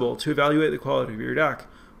reasonable to evaluate the quality of your deck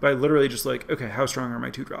by literally just like, okay, how strong are my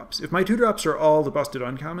 2-drops? If my 2-drops are all the busted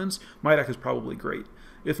uncommons, my deck is probably great.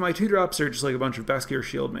 If my 2-drops are just like a bunch of Baskier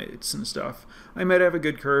Shieldmates and stuff, I might have a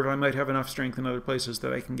good curve, I might have enough strength in other places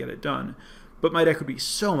that I can get it done. But my deck would be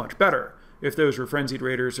so much better if those were Frenzied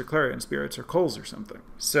Raiders or Clarion Spirits or Culls or something.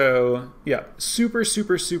 So yeah, super,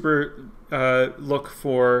 super, super look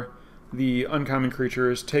for the uncommon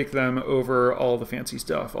creatures, take them over all the fancy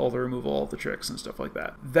stuff, all the removal, all the tricks and stuff like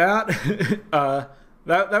that. That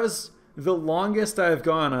was the longest I've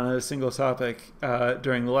gone on a single topic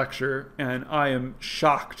during the lecture, and I am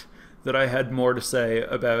shocked that I had more to say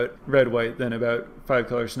about red-white than about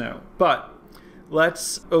 5-color snow. But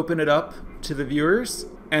let's open it up to the viewers.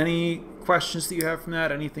 Any questions that you have from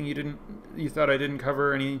that? Anything you thought I didn't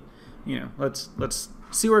cover? Let's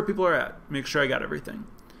see where people are at. Make sure I got everything.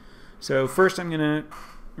 So first, I'm gonna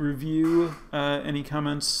review any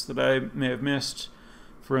comments that I may have missed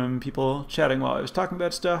from people chatting while I was talking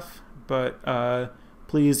about stuff. But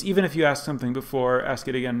please, even if you asked something before, ask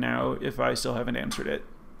it again now if I still haven't answered it.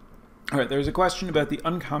 All right, there's a question about the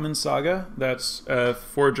Uncommon Saga. That's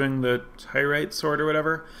forging the Tyrite sword or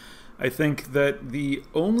whatever. I think that the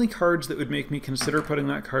only cards that would make me consider putting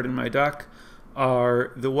that card in my deck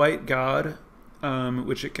are the White God,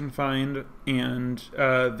 which it can find, and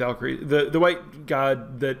Valkyrie. The White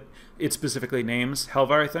God that it specifically names,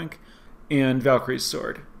 Helvar, I think, and Valkyrie's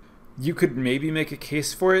Sword. You could maybe make a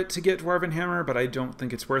case for it to get Dwarven Hammer, but I don't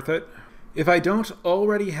think it's worth it. If I don't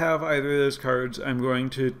already have either of those cards, I'm going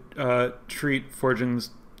to treat Forging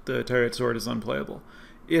the Tyrite Sword as unplayable.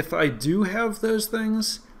 If I do have those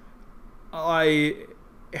things, I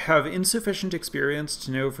have insufficient experience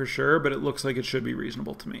to know for sure, but it looks like it should be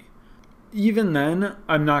reasonable to me. Even then,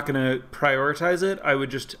 I'm not going to prioritize it.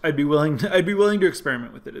 I'd be willing to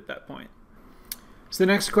experiment with it at that point. So the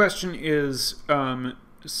next question is,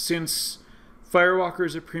 since Firewalker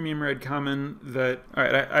is a premium red common that... All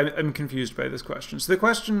right, I'm confused by this question. So the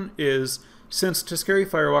question is, since Teskari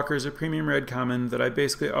Firewalker is a premium red common that I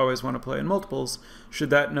basically always want to play in multiples, should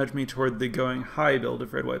that nudge me toward the going high build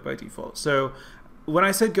of red-white by default? So when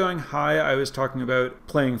I said going high, I was talking about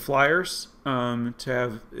playing flyers to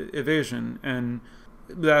have evasion, and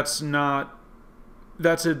that's a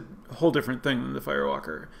whole different thing than the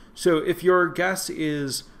Firewalker. So if your guess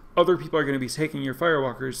is other people are going to be taking your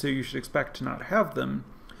Firewalkers, so you should expect to not have them,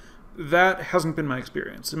 that hasn't been my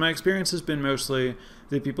experience. And my experience has been mostly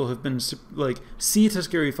that people have been like, see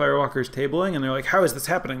Teskari Firewalkers tabling, and they're like, how is this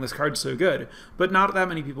happening? This card's so good. But not that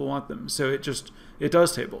many people want them, so it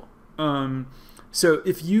does table. So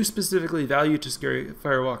if you specifically value Teskari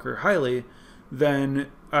Firewalker highly, then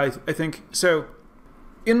I think, so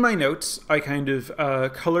in my notes, I kind of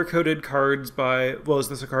color-coded cards by, well, is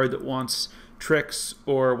this a card that wants tricks,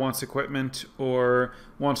 or wants equipment, or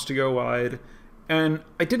wants to go wide? And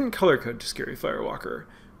I didn't color code Teskari Firewalker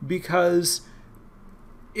because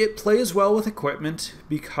it plays well with equipment,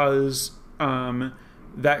 because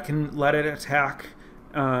that can let it attack,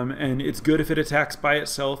 and it's good if it attacks by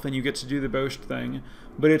itself and you get to do the boast thing.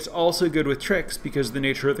 But it's also good with tricks because the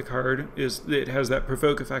nature of the card is it has that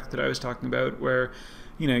provoke effect that I was talking about, where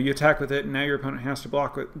you attack with it and now your opponent has to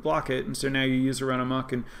block it, and so now you use a run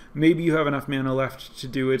amok, and maybe you have enough mana left to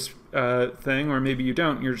do its thing, or maybe you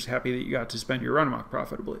don't. You're just happy that you got to spend your run amok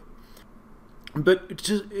profitably. But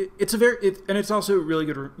it's also really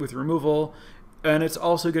good with removal, and it's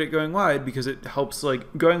also good at going wide because it helps,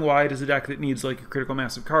 like, going wide is a deck that needs like a critical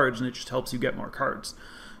mass of cards, and it just helps you get more cards.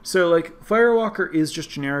 So like Firewalker is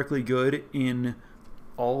just generically good in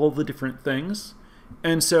all the different things.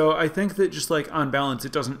 And so I think that just like on balance,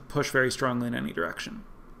 it doesn't push very strongly in any direction.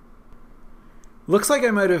 Looks like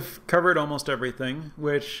I might have covered almost everything,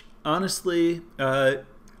 which honestly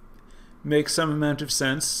makes some amount of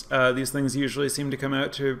sense. These things usually seem to come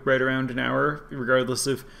out to right around an hour, regardless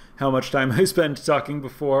of how much time I spend talking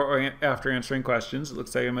before or after answering questions. It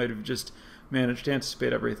looks like I might have just managed to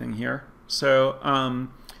anticipate everything here. So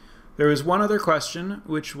there was one other question,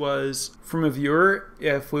 which was from a viewer,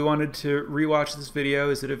 if we wanted to rewatch this video,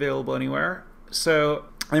 is it available anywhere? So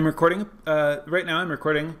I'm recording, right now I'm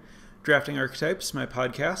recording Drafting Archetypes, my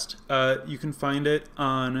podcast. You can find it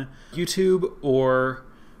on YouTube or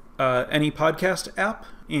any podcast app,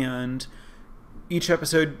 and each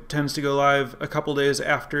episode tends to go live a couple days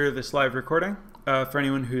after this live recording. For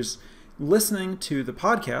anyone who's listening to the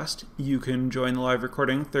podcast, you can join the live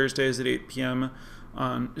recording Thursdays at 8 p.m.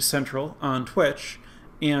 on Central on Twitch.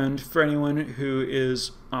 And for anyone who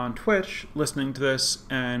is on Twitch listening to this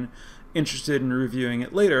and interested in reviewing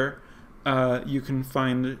it later, you can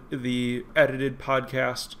find the edited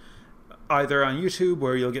podcast either on YouTube,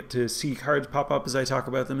 where you'll get to see cards pop up as I talk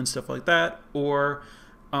about them and stuff like that, or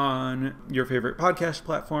on your favorite podcast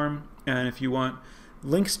platform. And if you want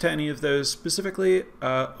links to any of those specifically,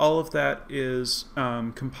 all of that is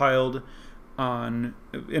compiled in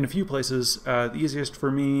a few places. The easiest for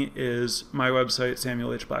me is my website,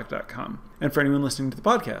 samuelhblack.com. And for anyone listening to the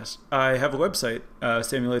podcast, I have a website,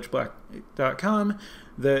 samuelhblack.com,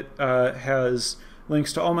 that has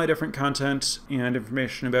links to all my different content and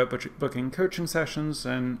information about booking coaching sessions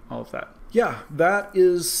and all of that. Yeah, that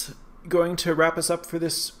is going to wrap us up for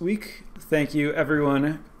this week. Thank you,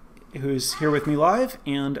 everyone who's here with me live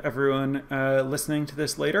and everyone listening to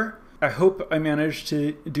this later. I hope I managed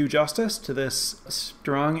to do justice to this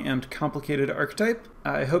strong and complicated archetype.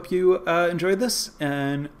 I hope you enjoyed this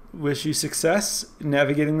and wish you success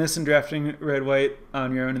navigating this and drafting red-white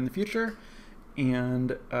on your own in the future.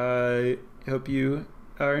 And I hope you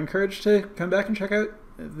are encouraged to come back and check out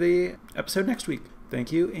the episode next week.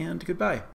 Thank you and goodbye.